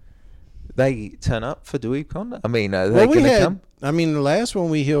they turn up for DweebCon? I mean, are they going to come? I mean, the last one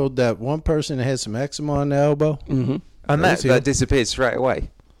we healed that one person that had some eczema on the elbow. Mm-hmm. And that disappeared straight away.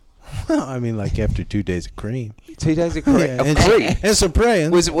 Well, I mean, like after 2 days of cream. 2 days of cream. Yeah, Of cream. and some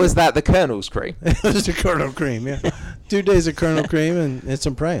praying. Was that the Colonel's cream? It was the Colonel cream, yeah. 2 days of Colonel cream and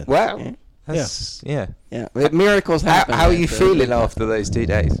some praying. Wow. That's, yeah. Yeah. Miracles happen. How are you feeling after those 2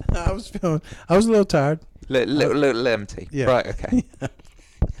 days? I was a little tired. Little empty. Yeah. Right. Okay. A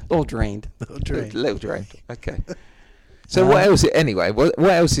little drained. Little drained. Okay. So what else? Anyway, what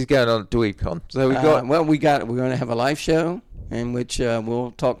else is going on at DweebCon? So we got. We're going to have a live show in which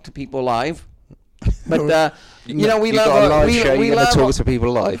we'll talk to people live. But we love got a live our, show. we You're going love to our, talk to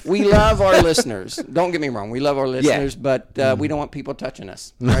people live. We love our listeners. Don't get me wrong. We love our listeners, but we don't want people touching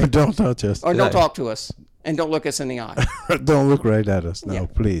us. No, don't touch us. Or don't talk to us. And don't look us in the eye. Don't look right at us. No, Yeah.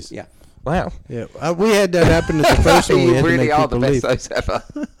 please. Yeah. Wow. Yeah, we had that happen at the first one. We You had to really make are the people best leave. host ever.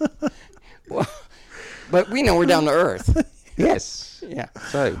 Well, but we know we're down to earth. Yes. Yeah.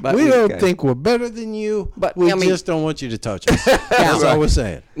 So, But We don't okay. think we're better than you, But, we I mean- just don't want you to touch us. That's all we're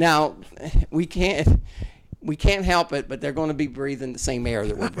saying. Now, we can't help it, but they're going to be breathing the same air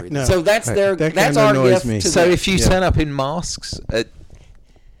that we're breathing. No. So that's That that's kinda our annoys gift me. to So them. if you turn up in masks,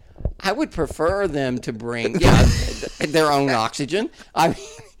 I would prefer them to bring their own oxygen. I mean,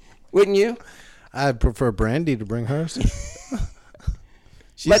 wouldn't you? I'd prefer Brandy to bring hers.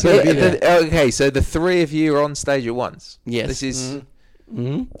 She But said be there. okay, so the three of you are on stage at once. Yes. This is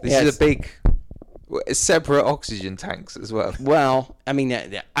Mm-hmm. this is a big separate oxygen tanks as well. Well, I mean,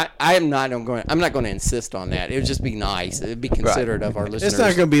 I'm not going to insist on that. It would just be nice. It'd be considerate of our listeners. It's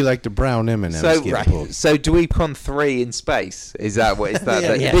not going to be like the brown M&Ms So, getting pulled. so DweebCon 3 in space, is that what is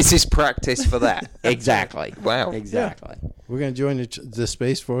that? Yeah. This is practice for that. Exactly. Wow. Exactly. We're going to join the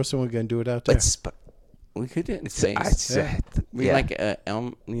Space Force and we're going to do it out there. But We could do it in it's- space. We yeah. like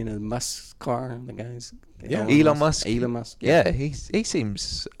Musk's car, the guys. Yeah. Elon Musk. Elon Musk. Yeah, he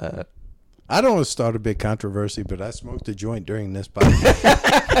seems. I don't want to start a big controversy, but I smoked a joint during this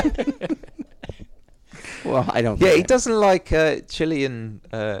podcast. Well, I don't. Yeah, think he doesn't like Chilean.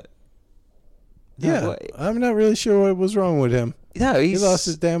 Yeah, what- I'm not really sure what was wrong with him. No, He he's lost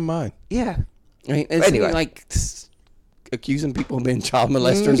his damn mind. Yeah. I mean, it's Anyway. like accusing people of being child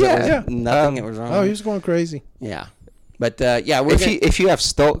molesters. yeah. That was nothing that was wrong. Oh, he was going crazy. Yeah, but yeah, we're If you have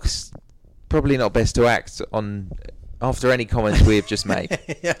stocks, probably not best to act on after any comments we have just made.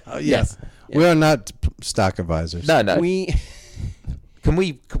 Yeah, Yes. We are not stock advisors. No. we Can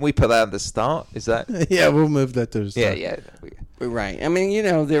we put that at the start? Is that? Yeah, we'll move that to the start. Yeah. we're right. I mean,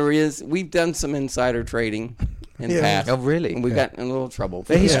 we've done some insider trading in the Yeah. past. Oh, really? And we've gotten in a little trouble.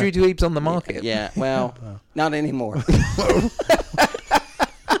 The history dweebs on the market. Yeah, well, not anymore.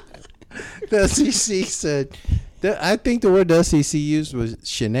 The SEC said, I think the word the SEC used was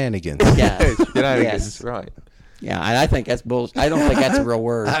shenanigans. Yeah, Shenanigans, yes. right? Yeah, and I think that's bullshit. I don't think that's a real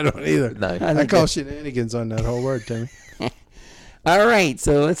word. I don't either. No. I call shenanigans on that whole word, Timmy. All right,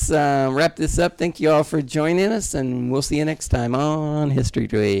 so let's wrap this up. Thank you all for joining us, and we'll see you next time on History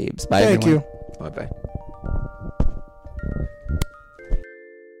Dweebs. Bye, Thank everyone. you. Bye.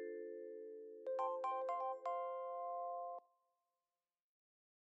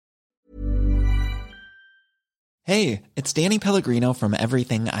 Hey, it's Danny Pellegrino from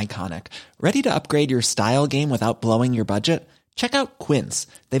Everything Iconic. Ready to upgrade your style game without blowing your budget? Check out Quince.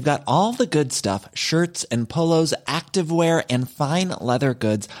 They've got all the good stuff, shirts and polos, activewear, and fine leather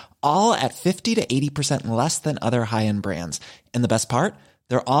goods, all at 50 to 80% less than other high-end brands. And the best part?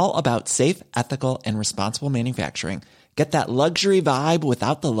 They're all about safe, ethical, and responsible manufacturing. Get that luxury vibe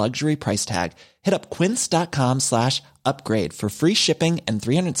without the luxury price tag. Hit up quince.com/upgrade for free shipping and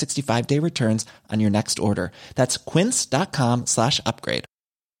 365-day returns on your next order. That's quince.com/upgrade.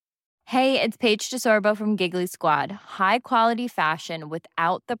 Hey, it's Paige DeSorbo from Giggly Squad. High quality fashion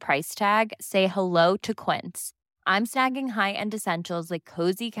without the price tag. Say hello to Quince. I'm snagging high-end essentials like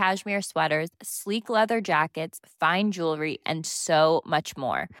cozy cashmere sweaters, sleek leather jackets, fine jewelry, and so much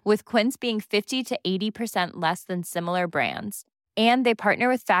more. With Quince being 50 to 80% less than similar brands. And they partner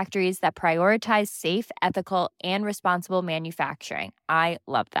with factories that prioritize safe, ethical, and responsible manufacturing. I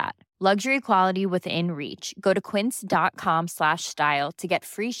love that. Luxury quality within reach. Go to quince.com/style to get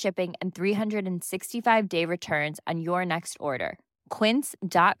free shipping and 365-day returns on your next order.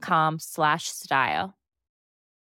 Quince.com/style.